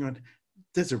were watching it,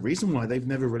 there's a reason why they've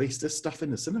never released this stuff in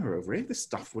the cinema over here. This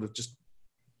stuff would have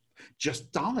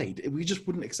just died. We just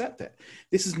wouldn't accept it.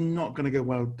 This is not going to go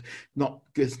well.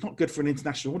 It's not good for an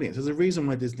international audience. There's a reason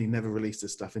why Disney never released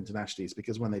this stuff internationally. It's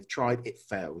because when they've tried, it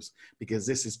fails. Because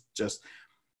this is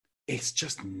it's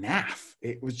just naff.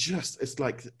 It's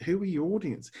like, who are your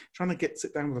audience? Trying to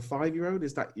sit down with a 5-year-old?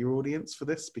 Is that your audience for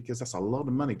this? Because that's a lot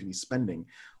of money to be spending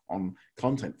on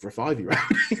content for a 5-year-old.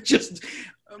 It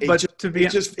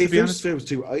feels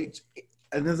too.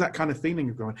 And there's that kind of feeling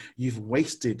of going, you've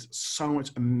wasted so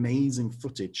much amazing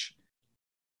footage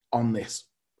on this,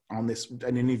 and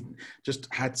then you've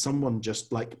just had someone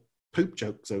just like poop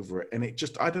jokes over it, and it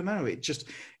just, I don't know, it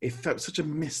felt such a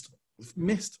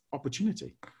missed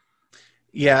opportunity.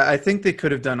 Yeah, I think they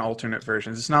could have done alternate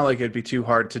versions. It's not like it'd be too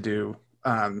hard to do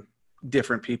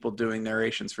different people doing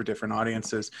narrations for different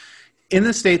audiences. In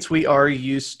the States, we are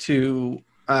used to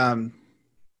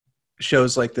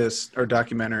shows like this or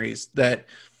documentaries that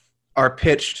are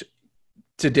pitched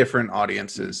to different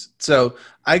audiences. So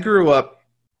I grew up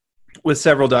with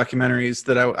several documentaries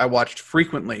that I watched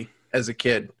frequently as a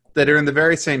kid that are in the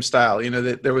very same style.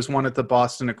 There was one at the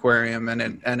Boston Aquarium,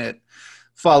 and it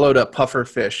followed a puffer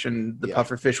fish, and the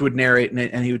puffer fish would narrate,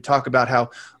 and he would talk about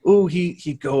how,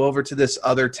 he'd go over to this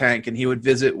other tank and he would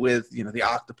visit with, the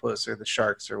octopus or the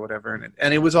sharks or whatever.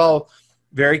 And it was all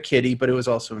very kiddie, but it was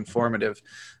also informative.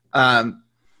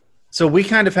 So we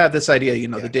kind of have this idea,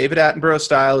 the David Attenborough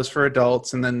style is for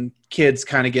adults, and then kids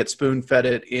kind of get spoon-fed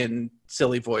it in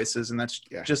silly voices, and that's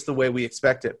just the way we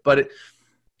expect it. But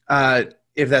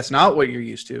if that's not what you're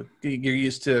used to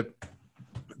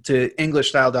English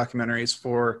style documentaries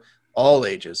for all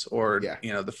ages, or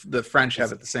the French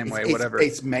have it the same way, whatever.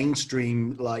 It's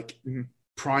mainstream, like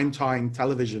primetime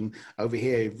television over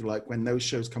here. Like when those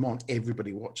shows come on,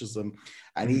 everybody watches them,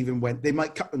 and even when they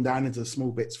might cut them down into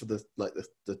small bits for the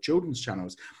children's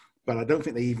channels, but I don't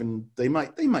think they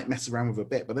might mess around with a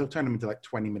bit, but they'll turn them into like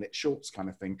 20-minute shorts kind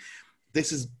of thing.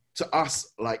 This is, to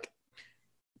us, like,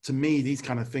 to me, these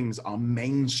kind of things are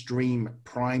mainstream,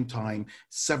 prime time,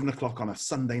 7 o'clock on a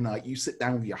Sunday night. You sit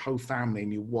down with your whole family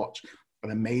and you watch an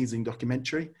amazing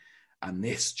documentary. And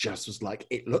this just was like,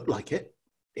 it looked like it.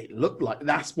 It looked like,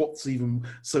 that's what's even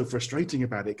so frustrating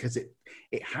about it, because it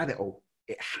had it all.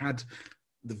 It had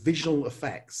the visual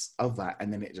effects of that,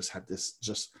 and then it just had this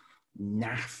just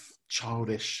naff,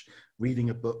 childish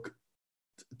reading a book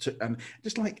and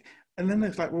just like, and then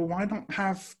it's like, well, why not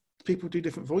have people do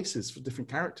different voices for different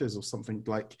characters or something?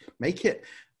 Like, make it,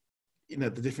 the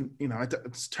different,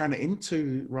 just turn it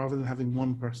into, rather than having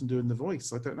one person doing the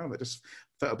voice. I don't know, that just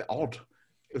felt a bit odd.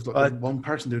 It was like one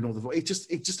person doing all the voice.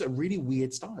 It's just a really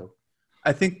weird style.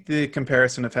 I think the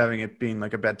comparison of having it being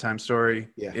like a bedtime story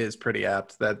is pretty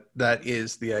apt. That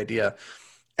is the idea.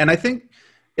 And I think,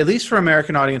 at least for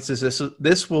American audiences,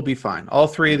 this will be fine. All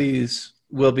three of these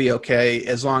will be okay,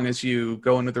 as long as you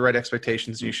go in with the right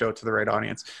expectations and you show it to the right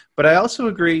audience. But I also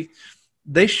agree,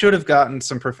 they should have gotten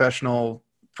some professional,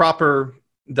 proper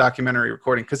documentary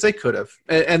recording, because they could have.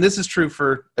 And this is true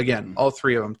for, again, all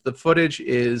three of them. The footage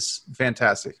is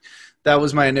fantastic. That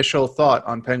was my initial thought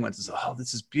on Penguins, is, oh,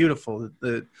 this is beautiful.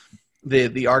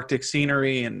 The Arctic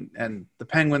scenery and the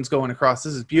penguins going across,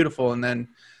 this is beautiful. And then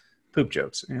poop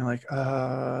jokes. And you're like,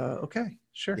 okay,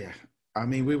 sure. Yeah. I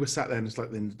mean, we were sat there and it's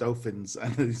like the dolphins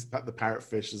and the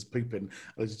parrotfish is pooping.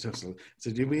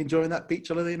 So, do we enjoying that beach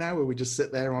holiday now, or we just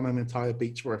sit there on an entire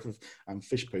beach worth of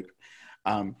fish poop?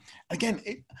 Again,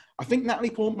 I think Natalie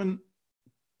Portman,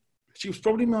 she was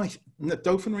probably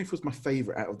Dolphin Reef was my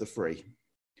favorite out of the three.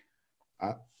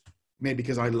 Maybe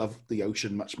because I love the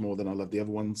ocean much more than I love the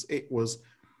other ones.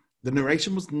 The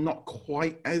narration was not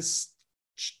quite as,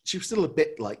 she was still a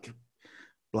bit like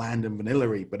bland and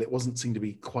vanilla-y, but it wasn't seem to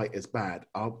be quite as bad.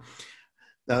 Now,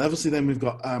 obviously, then we've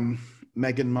got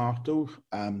Meghan Markle,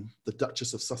 the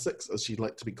Duchess of Sussex, as she'd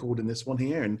like to be called in this one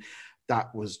here, and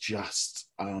that was just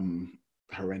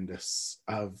horrendous.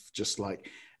 Of just like,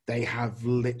 they have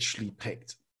literally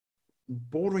picked,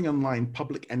 bordering on line,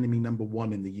 public enemy number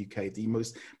one in the UK,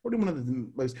 probably one of the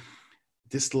most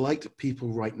disliked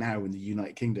people right now in the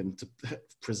United Kingdom, to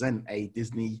present a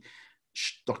Disney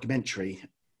documentary.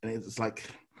 And it's like,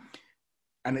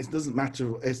 and it doesn't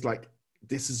matter. It's like,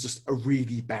 this is just a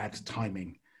really bad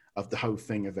timing of the whole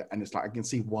thing of it. And it's like, I can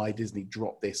see why Disney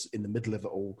dropped this in the middle of it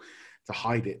all to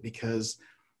hide it, because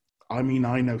I mean,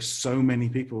 I know so many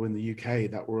people in the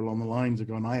UK that were along the lines of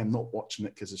going, I am not watching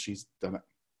it because she's done it.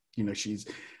 She's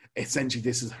essentially,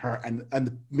 this is her, and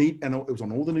it was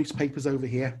on all the newspapers over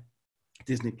here.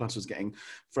 Disney Plus was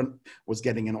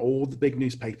getting in all the big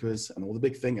newspapers and all the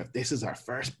big thing of, this is our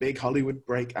first big Hollywood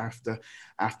break after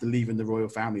leaving the royal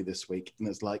family this week. And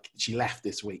it's like, she left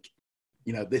this week.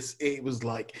 It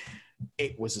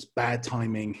was just bad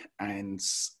timing. And,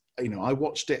 I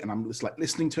watched it and I'm just like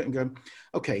listening to it and going,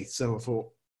 okay, so I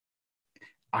thought,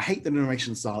 I hate the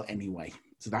narration style anyway.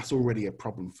 So that's already a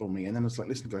problem for me. And then it's like,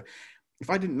 listen to it.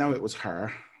 If I didn't know it was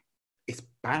her, it's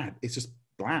bad. It's just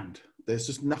bland. There's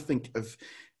just nothing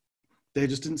there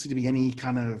just didn't seem to be any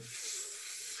kind of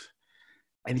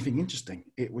anything interesting.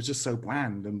 It was just so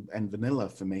bland and vanilla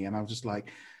for me. And I was just like,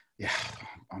 yeah,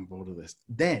 I'm bored of this.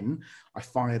 Then I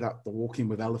fired up the Walking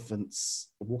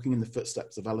in the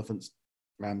Footsteps of Elephants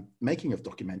making of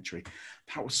documentary.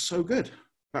 That was so good.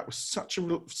 That was such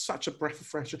a breath of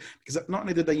fresh air, because not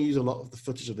only did they use a lot of the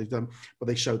footage that they've done, but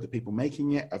they showed the people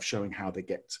making it, of showing how they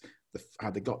got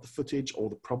the footage, all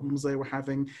the problems they were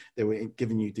having. They were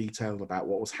giving you detail about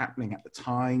what was happening at the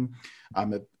time,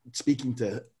 speaking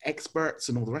to experts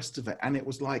and all the rest of it. And it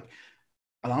was like,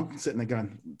 and I'm sitting there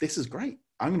going, this is great.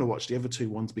 I'm going to watch the other two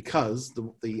ones, because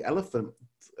the Elephant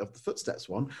of the Footsteps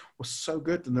one was so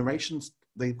good. The narrations,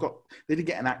 they didn't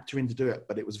get an actor in to do it,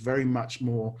 but it was very much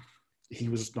more, he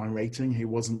was just narrating. He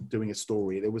wasn't doing a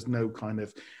story. There was no kind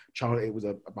of it was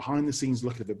a behind the scenes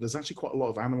look at it. But there's actually quite a lot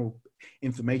of animal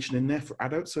information in there for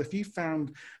adults. So if you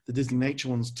found the Disney Nature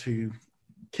ones too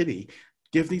kiddie,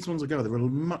 give these ones a go. They're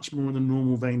much more in the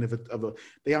normal vein of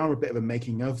they are a bit of a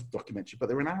making of documentary, but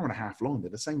they're an hour and a half long. They're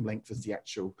the same length as the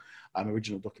actual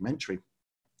original documentary.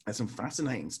 There's some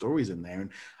fascinating stories in there.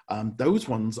 And those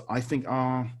ones, I think,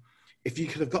 are, if you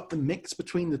could have got the mix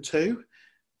between the two,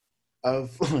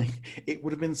 of like, it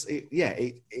would have been,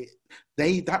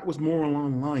 that was more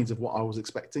along the lines of what I was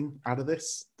expecting out of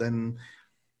this. Than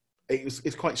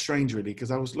it's quite strange, really, because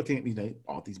I was looking at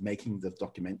these making the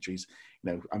documentaries,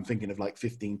 I'm thinking of like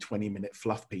 15-20 minute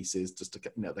fluff pieces, just to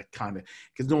get the kind of,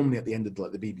 because normally at the end of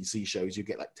like the BBC shows you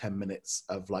get like 10 minutes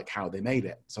of like how they made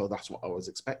it. So that's what I was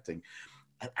expecting.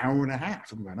 An hour and a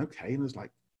half, I'm going, okay. And it's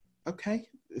like, okay,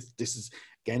 this is,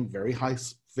 again, very high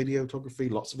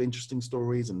videography, lots of interesting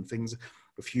stories and things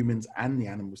with humans and the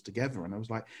animals together. And I was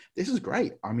like, this is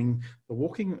great. I mean, the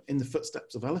Walking in the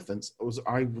Footsteps of Elephants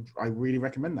I really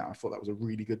recommend that. I thought that was a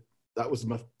really good it was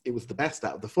the best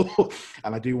out of the four,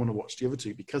 and I do want to watch the other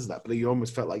two because of that. But you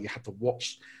almost felt like you had to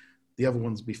watch the other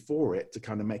ones before it to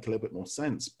kind of make a little bit more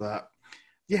sense. But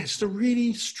yeah, just a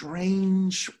really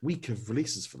strange week of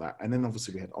releases for that. And then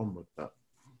obviously we had Onward. But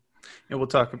yeah, you'll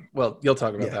talk about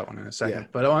that one in a second. Yeah.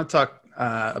 But I want to talk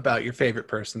about your favorite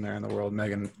person there in the world,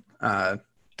 Meghan,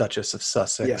 Duchess of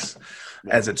Sussex,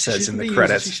 as it says in the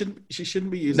credits. She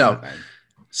shouldn't be using that name.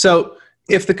 So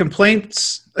if the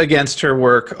complaints against her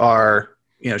work are,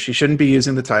 she shouldn't be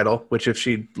using the title, which if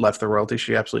she left the royalty,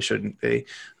 she absolutely shouldn't be.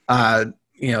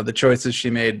 The choices she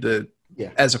made,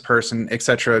 as a person,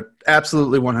 etc.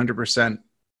 Absolutely 100%.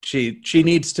 She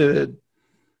needs to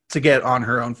get on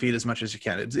her own feet as much as she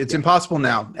can. It's impossible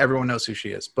now. Everyone knows who she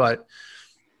is. But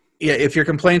yeah, if your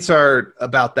complaints are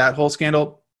about that whole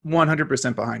scandal,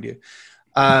 100% behind you.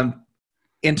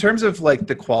 In terms of like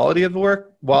the quality of the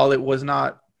work, while it was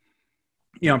not,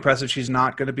 impressive, she's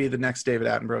not going to be the next David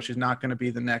Attenborough. She's not going to be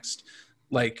the next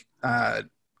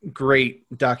great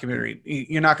documentary.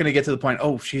 You're not going to get to the point,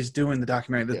 oh, she's doing the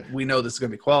documentary that we know this is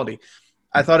going to be quality.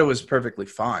 I thought it was perfectly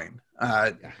fine.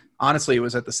 Honestly, it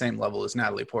was at the same level as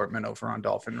Natalie Portman over on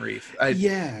Dolphin Reef.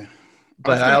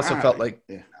 But I also felt like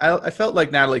I felt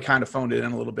like Natalie kind of phoned it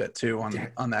in a little bit too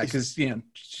on that because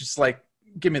she's like,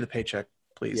 give me the paycheck,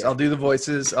 please. Yeah. I'll do the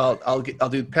voices. I'll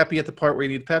do Peppy at the part where you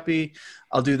need Peppy.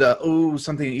 I'll do the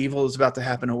something evil is about to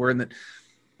happen. Or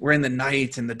we're in the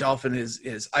night and the dolphin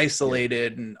is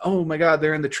isolated and oh my God,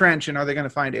 they're in the trench and are they going to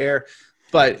find air?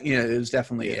 But it was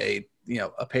definitely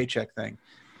a paycheck thing,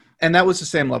 and that was the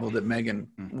same level that Meghan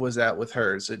was at with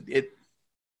hers.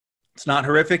 It's not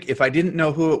horrific. If I didn't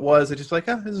know who it was, I just like,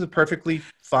 this is a perfectly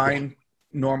fine,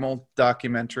 normal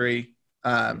documentary.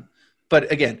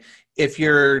 But again, if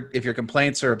your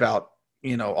complaints are about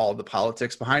all the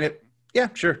politics behind it, yeah,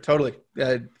 sure, totally.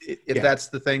 If that's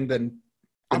the thing, then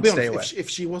I'll be honest. If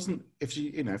she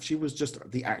was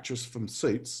just the actress from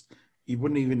Suits, this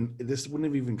wouldn't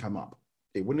have even come up.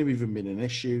 It wouldn't have even been an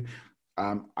issue.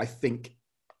 I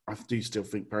do still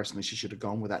think personally she should have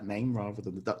gone with that name rather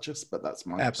than the Duchess, but that's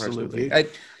my personal view. And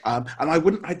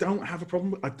I don't have a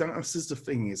problem. This is the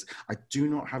thing is, I do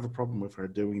not have a problem with her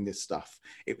doing this stuff.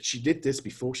 She did this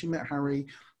before she met Harry.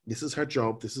 This is her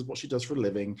job. This is what she does for a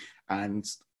living. And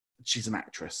she's an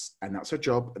actress and that's her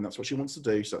job and that's what she wants to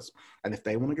do. And if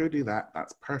they want to go do that,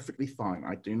 that's perfectly fine.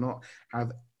 I do not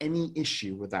have any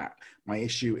issue with that. My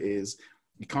issue is,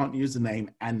 you can't use the name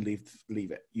and leave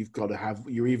it. You've got to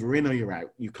you're either in or you're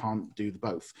out. You can't do the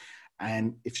both.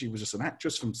 And if she was just an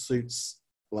actress from Suits,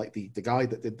 like the guy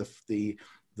that did the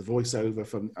voiceover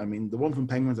from, the one from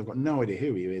Penguins, I've got no idea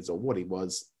who he is or what he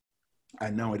was. I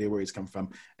have no idea where he's come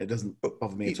from. It doesn't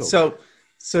bother me at all.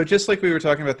 So just like we were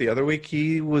talking about the other week,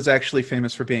 he was actually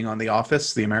famous for being on The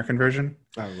Office, the American version.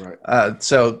 Oh, right.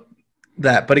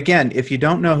 But again, if you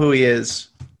don't know who he is,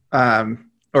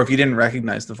 or if you didn't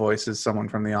recognize the voice as someone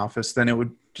from The Office, then it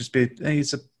would just be,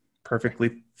 he's a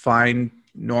perfectly fine,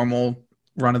 normal,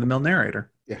 run-of-the-mill narrator.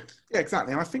 Yeah,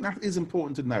 exactly. And I think that is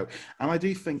important to know. And I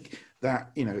do think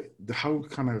that, the whole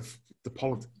kind of the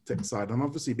politics side, and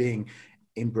obviously being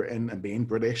in Britain and being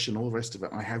British and all the rest of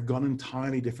it, I have got an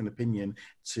entirely different opinion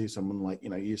to someone like,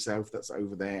 yourself that's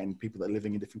over there and people that are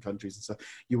living in different countries and stuff.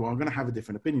 You are going to have a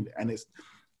different opinion. And it's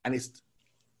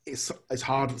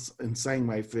hard in the same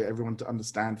way for everyone to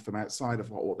understand from outside of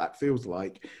what that feels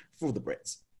like for the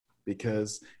Brits,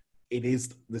 because it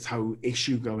is this whole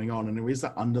issue going on, and there is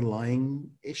that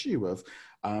underlying issue of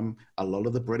a lot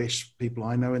of the British people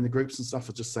I know in the groups and stuff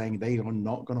are just saying they are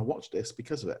not going to watch this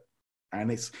because of it,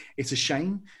 and it's a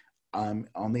shame.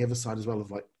 On the other side as well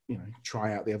of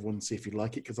try out the other one and see if you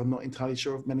like it, because I'm not entirely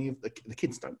sure if many of the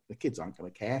kids don't. The kids aren't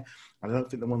going to care. I don't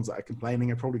think the ones that are complaining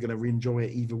are probably going to re-enjoy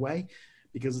it either way,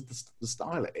 because of the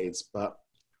style it is. But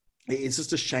it's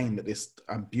just a shame that this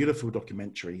beautiful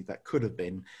documentary that could have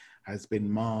been has been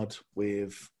marred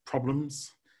with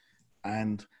problems.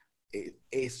 And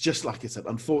it's just like I said,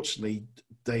 unfortunately,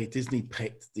 Disney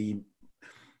picked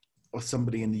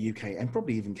somebody in the UK and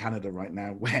probably even Canada right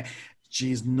now where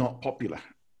she's not popular.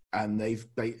 And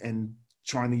and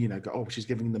trying to, go, oh, she's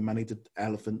giving the money to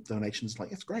elephant donations.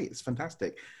 Like, it's great. It's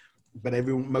fantastic. But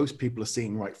most people are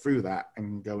seeing right through that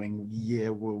and going, yeah,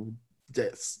 well,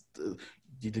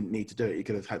 you didn't need to do it. You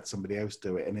could have had somebody else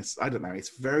do it. And I don't know,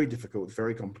 it's very difficult,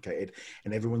 very complicated,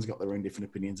 and everyone's got their own different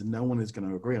opinions and no one is going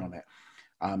to agree on it.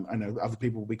 I know other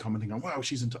people will be commenting on, wow,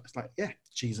 she's it's like, yeah,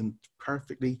 she's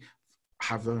perfectly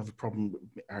have a problem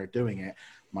with her doing it.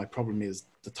 My problem is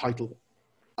the title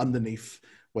underneath.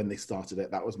 When they started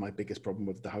it, that was my biggest problem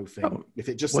with the whole thing. Oh, if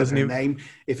it just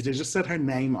said her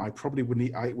name, I probably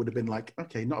wouldn't. I would have been like,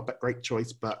 okay, not a great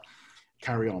choice, but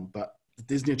carry on. But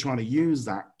Disney are trying to use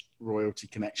that royalty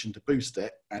connection to boost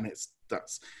it, and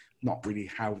that's not really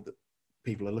how the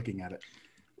people are looking at it.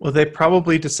 Well, they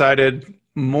probably decided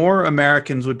more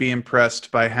Americans would be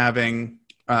impressed by having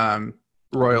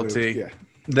royalty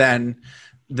than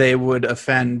they would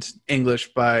offend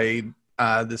English by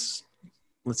this,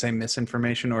 let's say,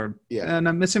 misinformation or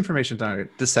not misinformation,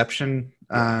 deception.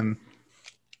 So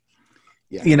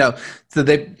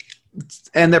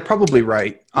they're probably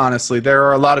right. Honestly, there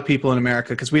are a lot of people in America,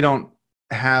 because we don't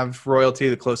have royalty.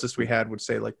 The closest we had would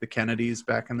say like the Kennedys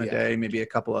back in the day, maybe a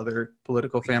couple other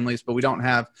political families, but we don't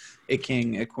have a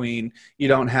king, a queen. You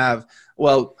don't have,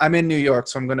 well, I'm in New York,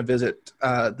 so I'm going to visit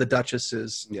the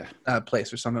Duchess's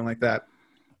place or something like that.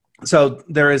 So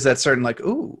there is that certain like,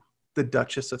 ooh, the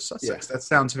Duchess of Sussex. That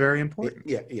sounds very important.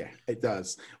 It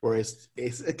does. Whereas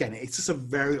it's just a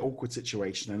very awkward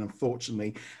situation. And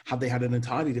unfortunately, had they had an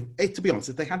entirely different, to be honest,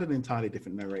 if they had an entirely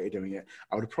different narrator doing it,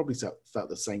 I would have probably felt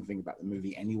the same thing about the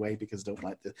movie anyway, because I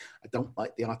don't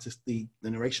like the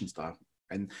narration style.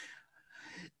 And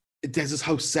there's this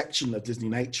whole section of Disney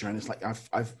Nature, and it's like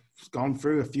I've gone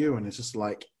through a few, and it's just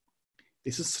like,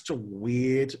 this is such a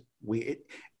weird.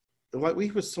 Like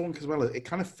we were talking as well, it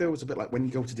kind of feels a bit like when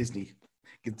you go to Disney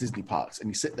parks and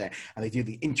you sit there and they do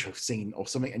the intro scene or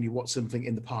something, and you watch something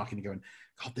in the park and you're going,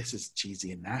 God, this is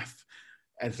cheesy and naff.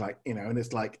 And it's like, and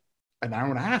it's like an hour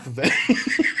and a half of it.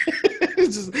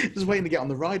 It's just waiting to get on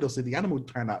the ride or see the animal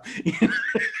turn up.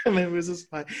 And it was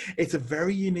just like, it's a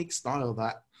very unique style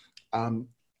that,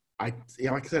 like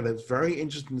I said, it's very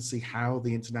interesting to see how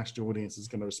the international audience is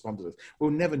going to respond to this.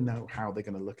 We'll never know how they're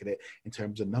going to look at it in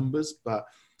terms of numbers, but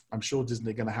I'm sure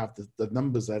Disney are going to have the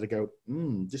numbers there to go,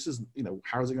 this is,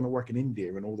 how is it going to work in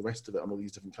India and all the rest of it and all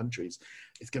these different countries?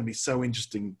 It's going to be so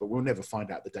interesting, but we'll never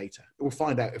find out the data. We'll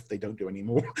find out if they don't do any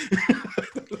more.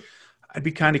 I'd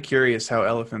be kind of curious how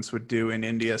elephants would do in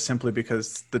India, simply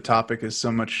because the topic is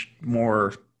so much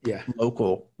more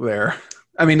local there.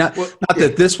 I mean, not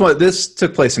that this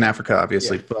took place in Africa,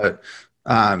 obviously, but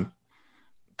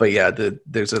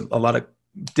there's a lot of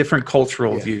different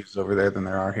cultural views over there than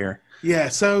there are here. Yeah,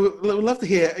 so we'd love to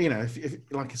hear, if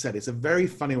like I said, it's a very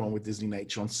funny one with Disney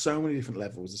Nature on so many different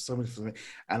levels. There's so many different,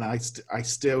 and I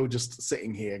still just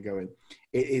sitting here going,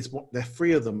 it is what the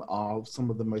three of them are some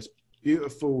of the most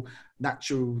beautiful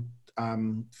natural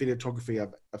videography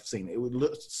I've seen. It would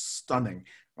look stunning.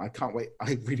 I can't wait.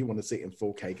 I really want to see it in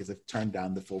 4K because they've turned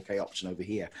down the 4K option over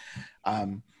here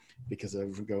because of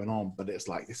everything going on. But it's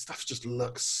like, this stuff just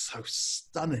looks so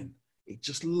stunning. It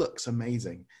just looks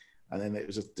amazing. And then it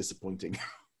was just disappointing.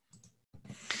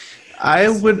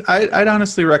 I'd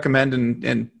honestly recommend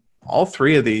in all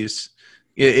three of these,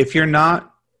 if you're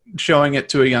not showing it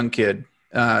to a young kid,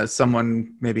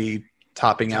 someone maybe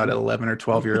topping out at 11 or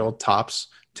 12-year-old tops,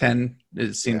 10,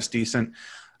 it seems decent.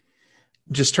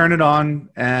 Just turn it on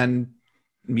and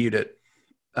mute it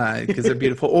because they're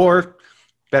beautiful. Or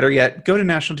better yet, go to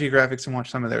National Geographic and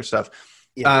watch some of their stuff.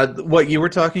 What you were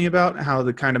talking about, how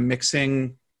the kind of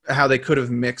mixing, how they could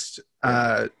have mixed,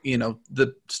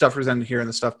 the stuff presented here and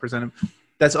the stuff presented.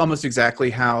 That's almost exactly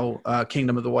how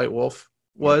Kingdom of the White Wolf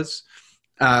was,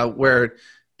 where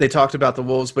they talked about the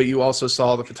wolves, but you also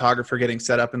saw the photographer getting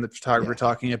set up and the photographer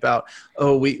talking about,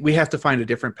 we have to find a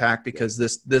different pack because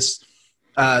this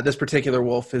particular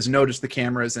wolf has noticed the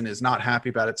cameras and is not happy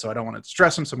about it. So I don't want to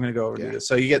stress him. So I'm going to go over and do this.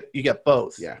 So you get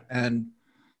both. Yeah. And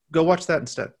go watch that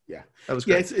instead. Yeah. That was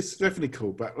great. Yeah, it's definitely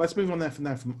cool. But let's move on there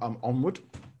from Onward.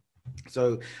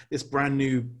 So this brand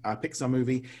new Pixar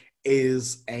movie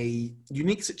is a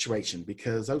unique situation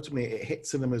because ultimately it hit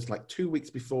cinemas like 2 weeks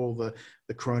before the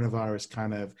coronavirus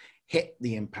kind of hit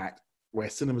the impact, where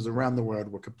cinemas around the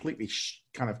world were completely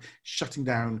kind of shutting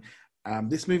down.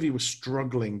 This movie was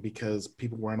struggling because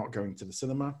people were not going to the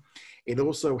cinema. It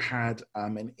also had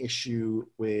an issue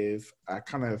with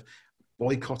kind of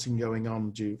boycotting going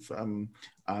on due from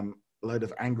a load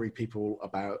of angry people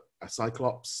about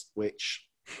Cyclops, which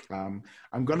I'm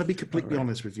going to be completely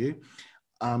honest with you.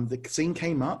 The scene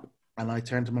came up and I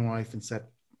turned to my wife and said,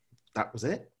 that was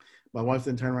it. My wife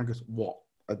then turned around and goes, what?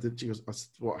 She goes,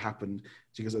 what happened?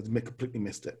 She goes, I completely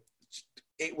missed it.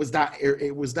 It was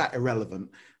that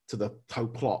irrelevant to the whole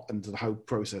plot and to the whole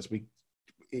process.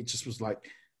 It just was like,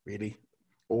 really,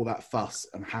 all that fuss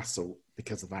and hassle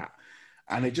because of that.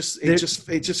 And it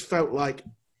just felt like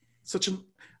such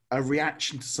a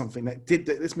reaction to something that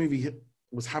this movie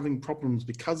was having problems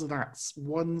because of that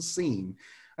one scene.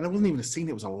 And it wasn't even a scene,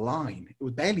 it was a line. It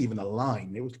was barely even a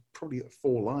line. It was probably a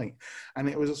 4 line. And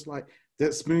it was just like,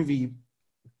 this movie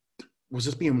was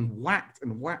just being whacked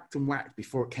and whacked and whacked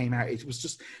before it came out.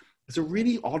 It's a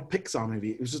really odd Pixar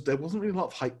movie. It was just, there wasn't really a lot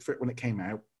of hype for it when it came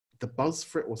out. the buzz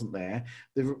for it wasn't there.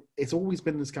 It's always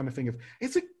been this kind of thing of,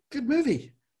 it's a good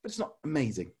movie, but it's not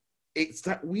amazing. It's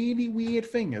that really weird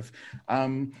thing of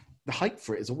the hype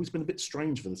for it has always been a bit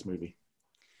strange for this movie.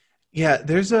 Yeah,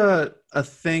 there's a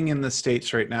thing in the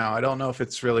States right now. I don't know if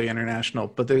it's really international,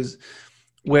 but there's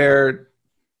where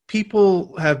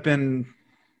people have been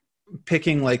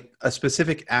picking like a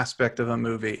specific aspect of a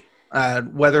movie,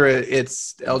 whether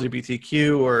it's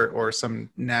LGBTQ or some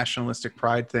nationalistic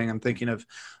pride thing. I'm thinking of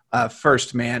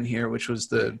First Man here, which was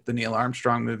the Neil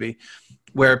Armstrong movie,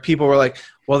 where people were like,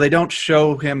 well, they don't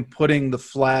show him putting the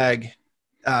flag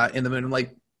in the moon. I'm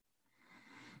like,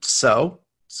 so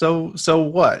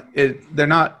what? They're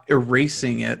not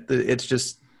erasing it. It's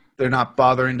just they're not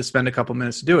bothering to spend a couple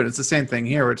minutes to do it. It's the same thing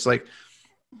here, where it's like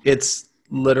it's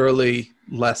literally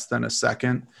less than a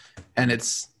second, and it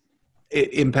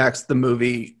impacts the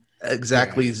movie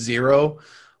exactly zero.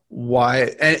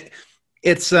 Why? And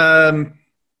it's kind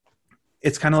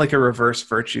of like a reverse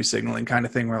virtue signaling kind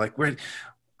of thing, where like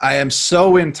I am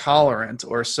so intolerant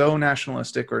or so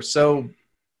nationalistic or so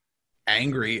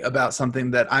angry about something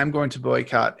that I'm going to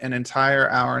boycott an entire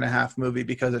hour-and-a-half movie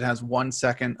because it has 1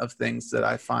 second of things that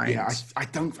I find. Yeah, I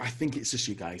think it's just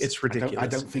you guys. It's ridiculous. I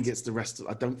don't think it's the rest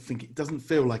I don't think it doesn't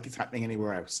feel like it's happening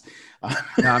anywhere else.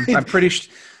 No, I'm pretty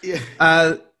yeah.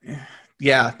 I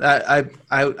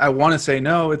want to say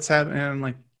no, it's happening. I'm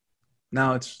like,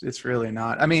 no, it's really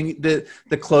not. I mean,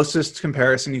 the closest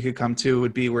comparison you could come to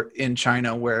would be in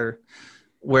China where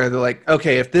they're like,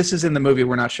 okay, if this is in the movie,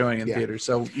 we're not showing it in theaters,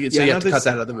 so you have to cut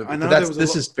that out of the movie. But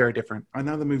this is very different. I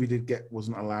know the movie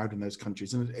wasn't allowed in those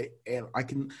countries, and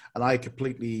I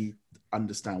completely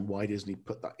understand why Disney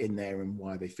put that in there and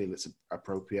why they feel it's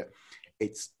appropriate.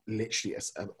 It's literally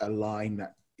a line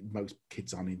that most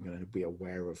kids aren't even going to be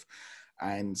aware of,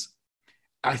 and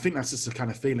I think that's just the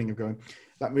kind of feeling of going,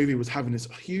 that movie was having this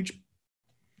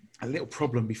a little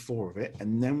problem before of it,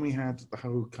 and then we had the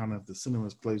whole kind of the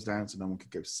cinemas closed down so no one could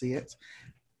go see it,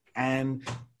 and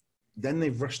then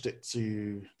they've rushed it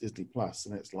to Disney Plus,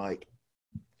 and it's like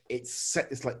it's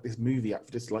like this movie up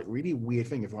for this like really weird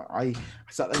thing of like I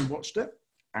sat there and watched it,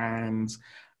 and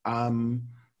I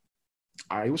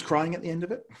was crying at the end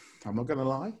of it. I'm not gonna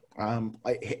lie.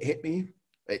 It hit me.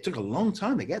 It took a long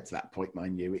time to get to that point,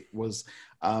 mind you. It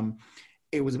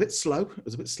was a bit slow. It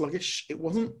was a bit sluggish. It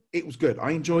was good.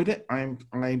 I enjoyed it.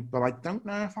 But I don't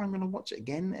know if I'm going to watch it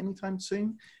again anytime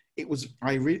soon. I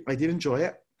did enjoy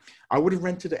it. I would have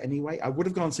rented it anyway. I would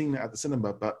have gone and seen it at the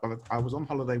cinema, but I was on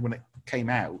holiday when it came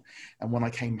out. And when I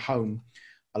came home,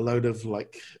 a load of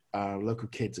local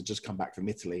kids had just come back from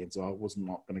Italy. And so I was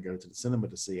not going to go to the cinema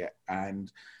to see it. And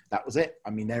that was it. I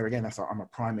mean, there again, I'm a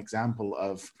prime example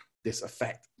of this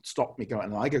effect stopped me going.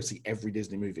 And I go see every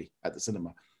Disney movie at the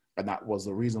cinema. And that was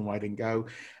the reason why I didn't go.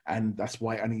 And that's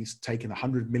why it only taken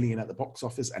 100 million at the box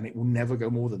office, and it will never go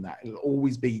more than that. It'll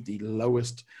always be the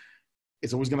lowest.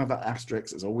 It's always going to have that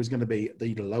asterisk. It's always going to be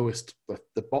the lowest,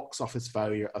 the box office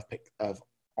failure of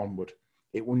Onward.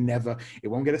 It won't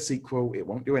get a sequel. It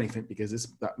won't do anything because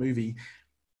that movie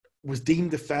was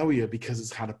deemed a failure because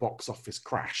it's had a box office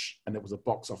crash and it was a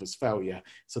box office failure.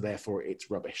 So therefore it's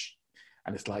rubbish.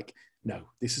 And it's like, no,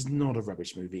 this is not a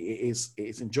rubbish movie.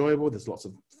 It's enjoyable. There's lots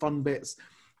of fun bits.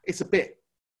 It's I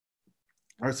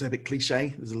would say a bit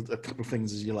cliche. There's a couple of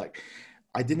things as you're like,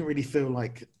 I didn't really feel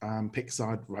like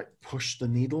Pixar pushed the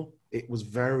needle. It was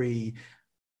very,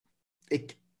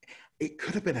 it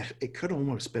could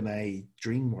almost been a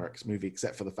DreamWorks movie,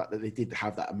 except for the fact that they did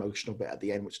have that emotional bit at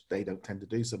the end, which they don't tend to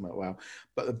do so well.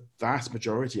 But the vast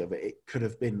majority of it could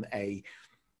have been a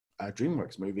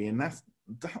DreamWorks movie. And that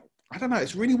I don't know.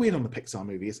 It's really weird on the Pixar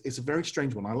movie. It's a very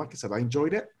strange one. Like I said, I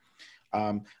enjoyed it.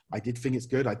 I did think it's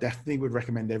good. I definitely would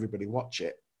recommend everybody watch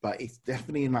it. But it's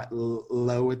definitely in that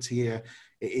lower tier.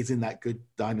 It is in that good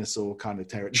dinosaur kind of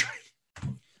territory.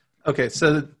 Okay,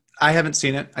 so I haven't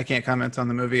seen it. I can't comment on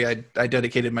the movie. I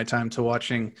dedicated my time to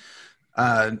watching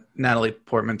Natalie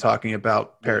Portman talking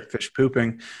about parrotfish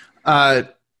pooping. I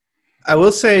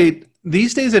will say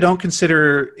these days I don't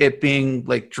consider it being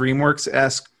like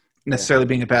DreamWorks-esque necessarily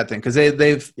being a bad thing because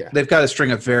they've got a string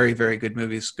of very, very good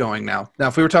movies going now. Now,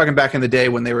 if we were talking back in the day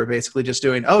when they were basically just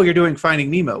doing, you're doing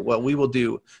Finding Nemo, well, we will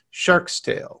do Shark's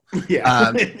Tale.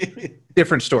 Yeah,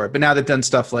 different story. But now they've done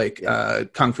stuff like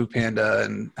Kung Fu Panda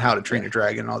and How to Train Your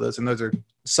Dragon and all those, and those are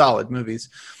solid movies.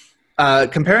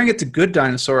 Comparing it to Good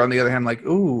Dinosaur, on the other hand,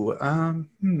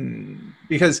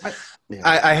 because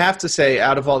I have to say,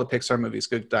 out of all the Pixar movies,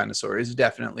 Good Dinosaur is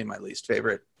definitely my least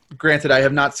favorite. Granted, I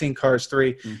have not seen Cars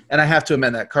 3, and I have to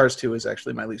amend that Cars 2 is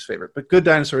actually my least favorite. But Good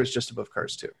Dinosaur is just above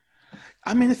Cars 2.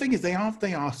 I mean, the thing is, they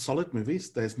are solid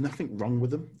movies. There's nothing wrong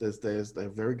with them. They're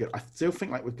very good. I still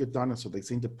think like with Good Dinosaur, they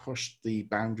seem to push the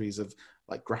boundaries of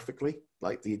like graphically,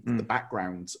 like the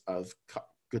backgrounds of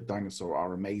Good Dinosaur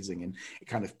are amazing, and it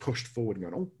kind of pushed forward and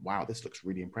going, oh wow, this looks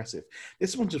really impressive.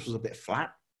 This one just was a bit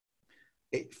flat.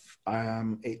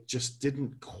 It just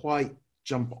didn't quite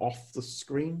jump off the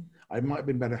screen. I might have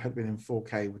been better had it been in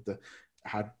 4K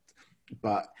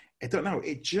but I don't know.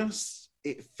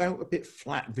 It felt a bit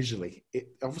flat visually. It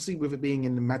obviously, with it being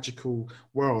in the magical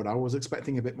world, I was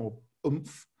expecting a bit more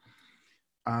oomph.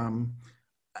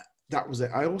 That was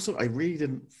it. I really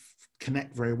didn't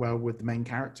connect very well with the main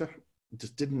character. It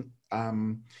just didn't.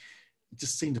 It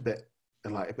just seemed a bit.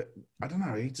 I don't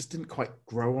know. He just didn't quite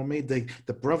grow on me.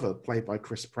 The brother played by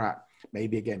Chris Pratt,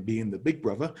 maybe again being the big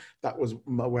brother, that was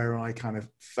where I kind of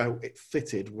felt it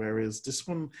fitted. Whereas this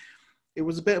one, it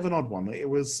was a bit of an odd one. It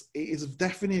is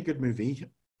definitely a good movie.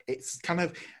 It's kind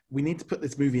of, we need to put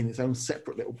this movie in its own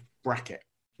separate little bracket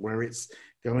where it's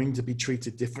going to be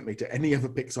treated differently to any other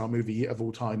Pixar movie of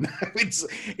all time.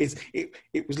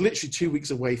 It was literally 2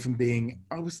 weeks away from being.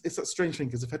 It's that strange thing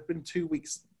because if it had been 2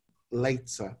 weeks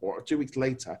later, or 2 weeks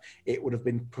later, it would have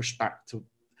been pushed back to.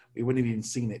 We wouldn't have even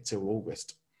seen it till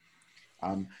August.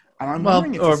 And I'm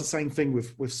wondering if it's the same thing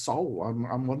with Soul.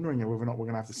 I'm wondering whether or not we're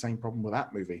going to have the same problem with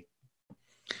that movie.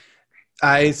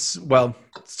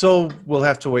 Soul we'll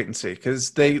have to wait and see,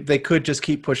 because they could just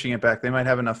keep pushing it back. They might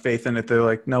have enough faith in it. They're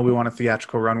like, no, we want a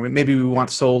theatrical run. Maybe we want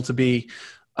Soul to be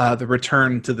the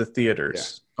return to the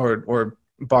theaters, or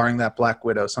barring that Black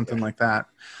Widow, something like that.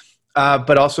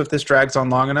 But also, if this drags on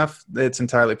long enough, it's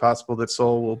entirely possible that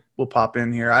Soul will pop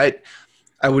in here.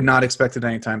 I would not expect it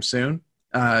anytime soon,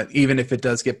 even if it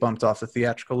does get bumped off the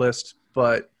theatrical list.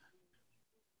 But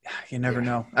you never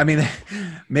know. I mean,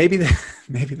 maybe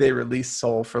they release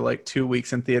Soul for like 2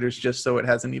 weeks in theaters just so it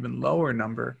has an even lower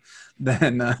number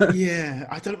than. Yeah,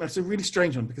 I don't know. It's a really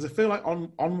strange one because I feel like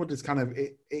Onward is kind of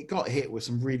it got hit with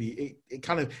some really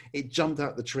it jumped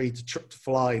out the tree to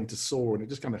fly and to soar, and it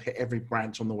just kind of hit every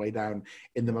branch on the way down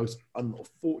in the most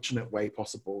unfortunate way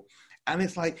possible. And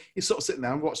it's like you're sort of sitting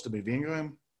there and watch the movie and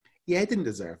going, yeah, it didn't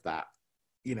deserve that.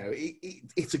 You know,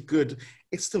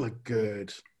 it's still a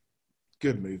good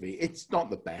movie. It's not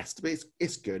the best, but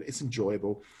it's good. It's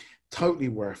enjoyable. Totally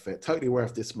worth it. Totally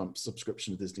worth this month's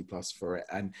subscription to Disney Plus for it.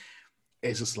 And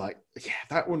it's just like, yeah,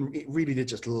 that one, it really did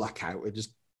just luck out. It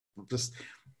just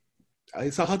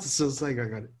it's hard to sort of say,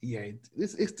 God, yeah,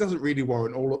 it doesn't really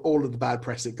warrant all of the bad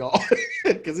press it got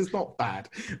because it's not bad.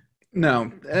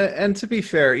 No, and to be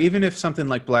fair, even if something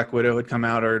like Black Widow had come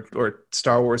out, or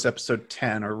Star Wars Episode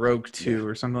 10 or Rogue 2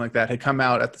 or something like that had come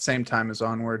out at the same time as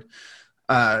Onward,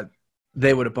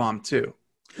 they would have bombed too,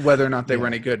 whether or not they were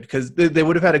any good, because they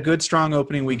would have had a good, strong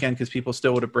opening weekend because people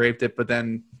still would have braved it, but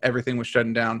then everything was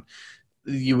shutting down.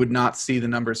 You would not see the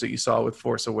numbers that you saw with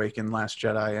Force Awakens, Last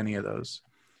Jedi, any of those.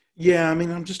 Yeah, I mean,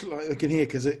 I'm just looking here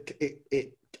because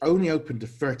it only opened to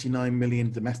 39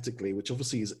 million domestically, which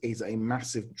obviously is a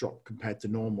massive drop compared to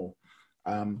normal.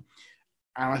 And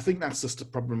I think that's just a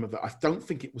problem of it. I don't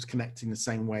think it was connecting the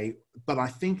same way, but I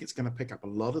think it's going to pick up a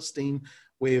lot of steam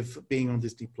with being on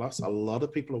Disney Plus. A lot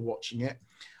of people are watching it.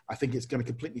 I think it's going to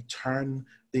completely turn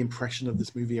the impression of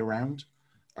this movie around.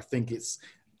 I think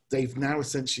they've now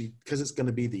essentially, because it's going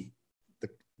to be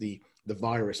the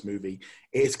virus movie,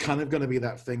 it's kind of going to be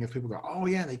that thing of people go, oh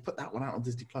yeah, they put that one out on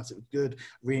Disney Plus. It was good.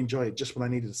 Really enjoyed it. Just when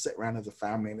I needed to sit around as a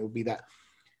family, and it would be that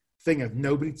thing of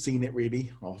nobody'd seen it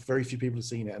really, or very few people have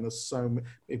seen it, and there's so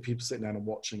many people sitting down and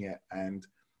watching it. And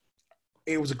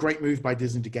it was a great move by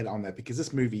Disney to get it on there, because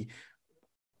this movie,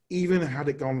 even had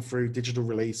it gone through digital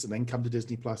release and then come to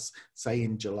Disney Plus, say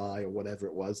in July or whatever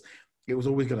it was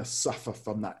always going to suffer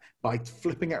from that. By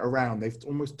flipping it around, they've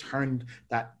almost turned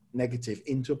that negative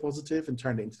into a positive and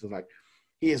turned it into like,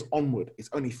 here's Onward. It's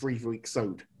only 3 weeks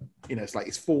old. You know, it's like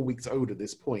it's 4 weeks old at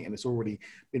this point, and it's already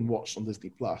been watched on Disney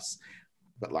Plus.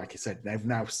 But like I said, they've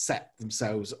now set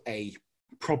themselves a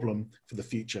problem for the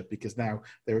future, because now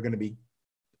there are going to be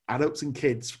adults and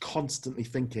kids constantly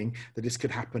thinking that this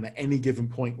could happen at any given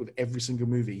point with every single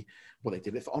movie. Well, they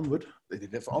did it for Onward.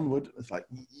 It's like,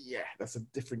 yeah, that's a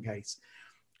different case.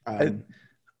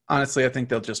 Honestly, I think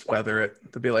they'll just weather it.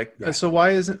 They'll be like, so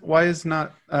why is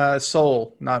not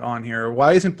Soul not on here? Or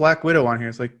why isn't Black Widow on here?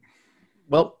 It's like,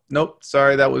 well, nope,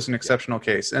 sorry, that was an exceptional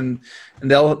case. And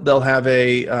they'll have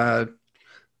a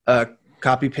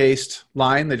copy paste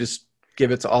line. They just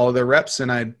give it to all of their reps,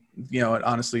 and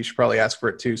honestly, you should probably ask for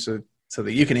it too, so so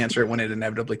that you can answer it when it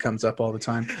inevitably comes up all the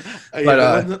time.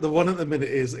 Yeah, the one at the minute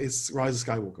is Rise of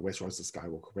Skywalker. Where's Rise of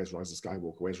Skywalker? Where's Rise of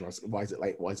Skywalker? Where's Rise? Why is it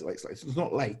late? Why is it late? It's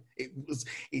not late.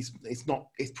 It's not.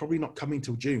 It's probably not coming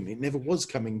till June. It never was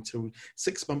coming till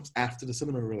 6 months after the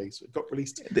cinema release. It got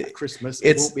released at Christmas.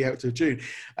 It won't be out till June.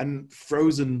 And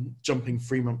Frozen jumping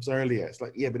 3 months earlier. It's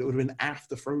like, yeah, but it would have been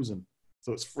after Frozen.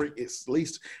 So it's free. It's at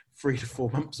least 3 to 4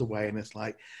 months away. And it's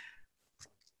like,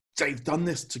 they've done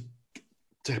this to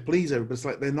please everybody. It's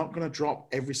like they're not going to drop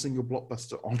every single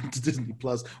blockbuster onto Disney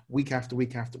Plus week after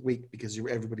week after week because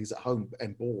everybody's at home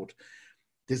and bored.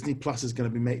 Disney Plus is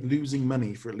going to be losing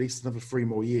money for at least another 3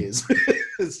 more years.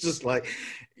 It's just like,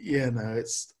 yeah, no, it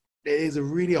is a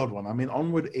really odd one. I mean,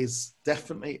 Onward is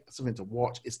definitely something to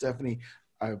watch. It's definitely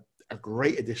a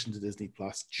great addition to Disney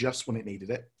Plus just when it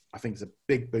needed it. I think it's a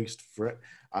big boost for it.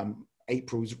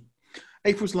 April's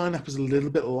lineup is a little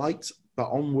bit light, but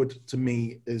Onward to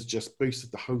me is just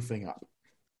boosted the whole thing up.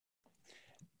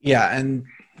 Yeah, and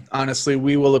honestly,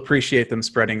 we will appreciate them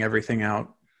spreading everything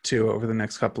out too over the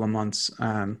next couple of months.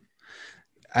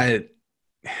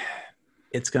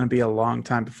 It's going to be a long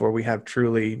time before we have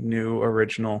truly new,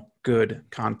 original, good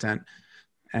content.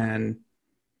 And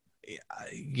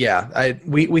yeah,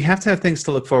 we have to have things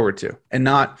to look forward to, and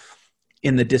not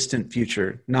in the distant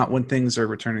future, not when things are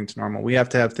returning to normal. We have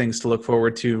to have things to look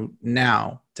forward to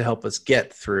now to help us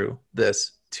get through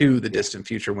this to the distant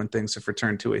future when things have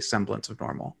returned to a semblance of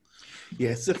normal.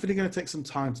 Yeah, it's definitely going to take some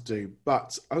time to do,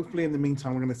 but hopefully in the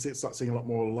meantime, we're going to start seeing a lot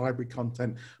more library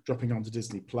content dropping onto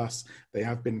Disney Plus. They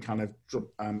have been kind of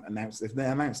announced. They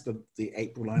announced the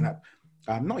April lineup.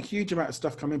 Not a huge amount of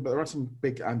stuff coming, but there are some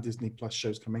big Disney Plus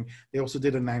shows coming. They also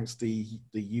did announce the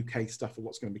UK stuff of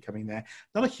what's going to be coming there.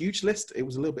 Not a huge list. It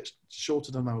was a little bit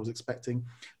shorter than I was expecting.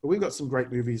 But we've got some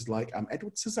great movies like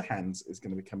Edward Scissorhands is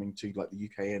going to be coming to like the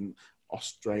UK and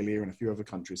Australia and a few other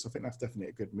countries. So I think that's definitely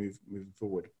a good move moving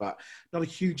forward. But not a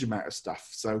huge amount of stuff.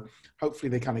 So hopefully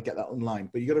they kind of get that online.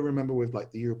 But you got to remember with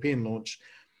like the European launch,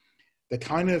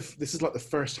 this is like the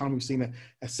first time we've seen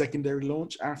a secondary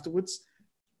launch afterwards.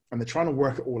 And they're trying to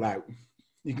work it all out.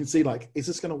 You can see, like, is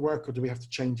this going to work, or do we have to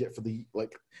change it for the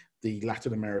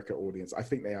Latin America audience? I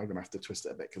think they are going to have to twist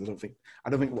it a bit because I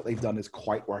don't think what they've done is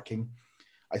quite working.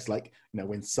 It's like,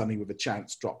 when Sunny with a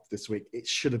Chance dropped this week, it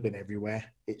should have been everywhere.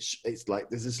 It's like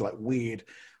there's this like weird,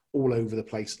 all over the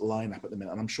place lineup at the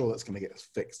minute, and I'm sure that's going to get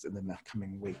fixed in the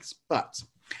coming weeks. But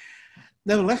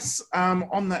nevertheless,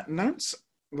 on that note,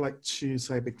 I'd like to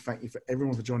say a big thank you for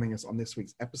everyone for joining us on this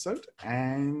week's episode.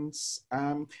 And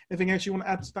anything else you want to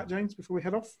add to that, James, before we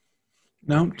head off?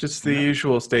 No, just the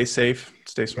usual. Stay safe,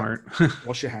 stay smart.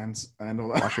 Wash your hands and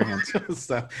all that. Wash your hands.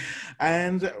 Stuff.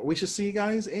 And we shall see you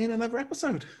guys in another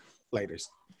episode. Later.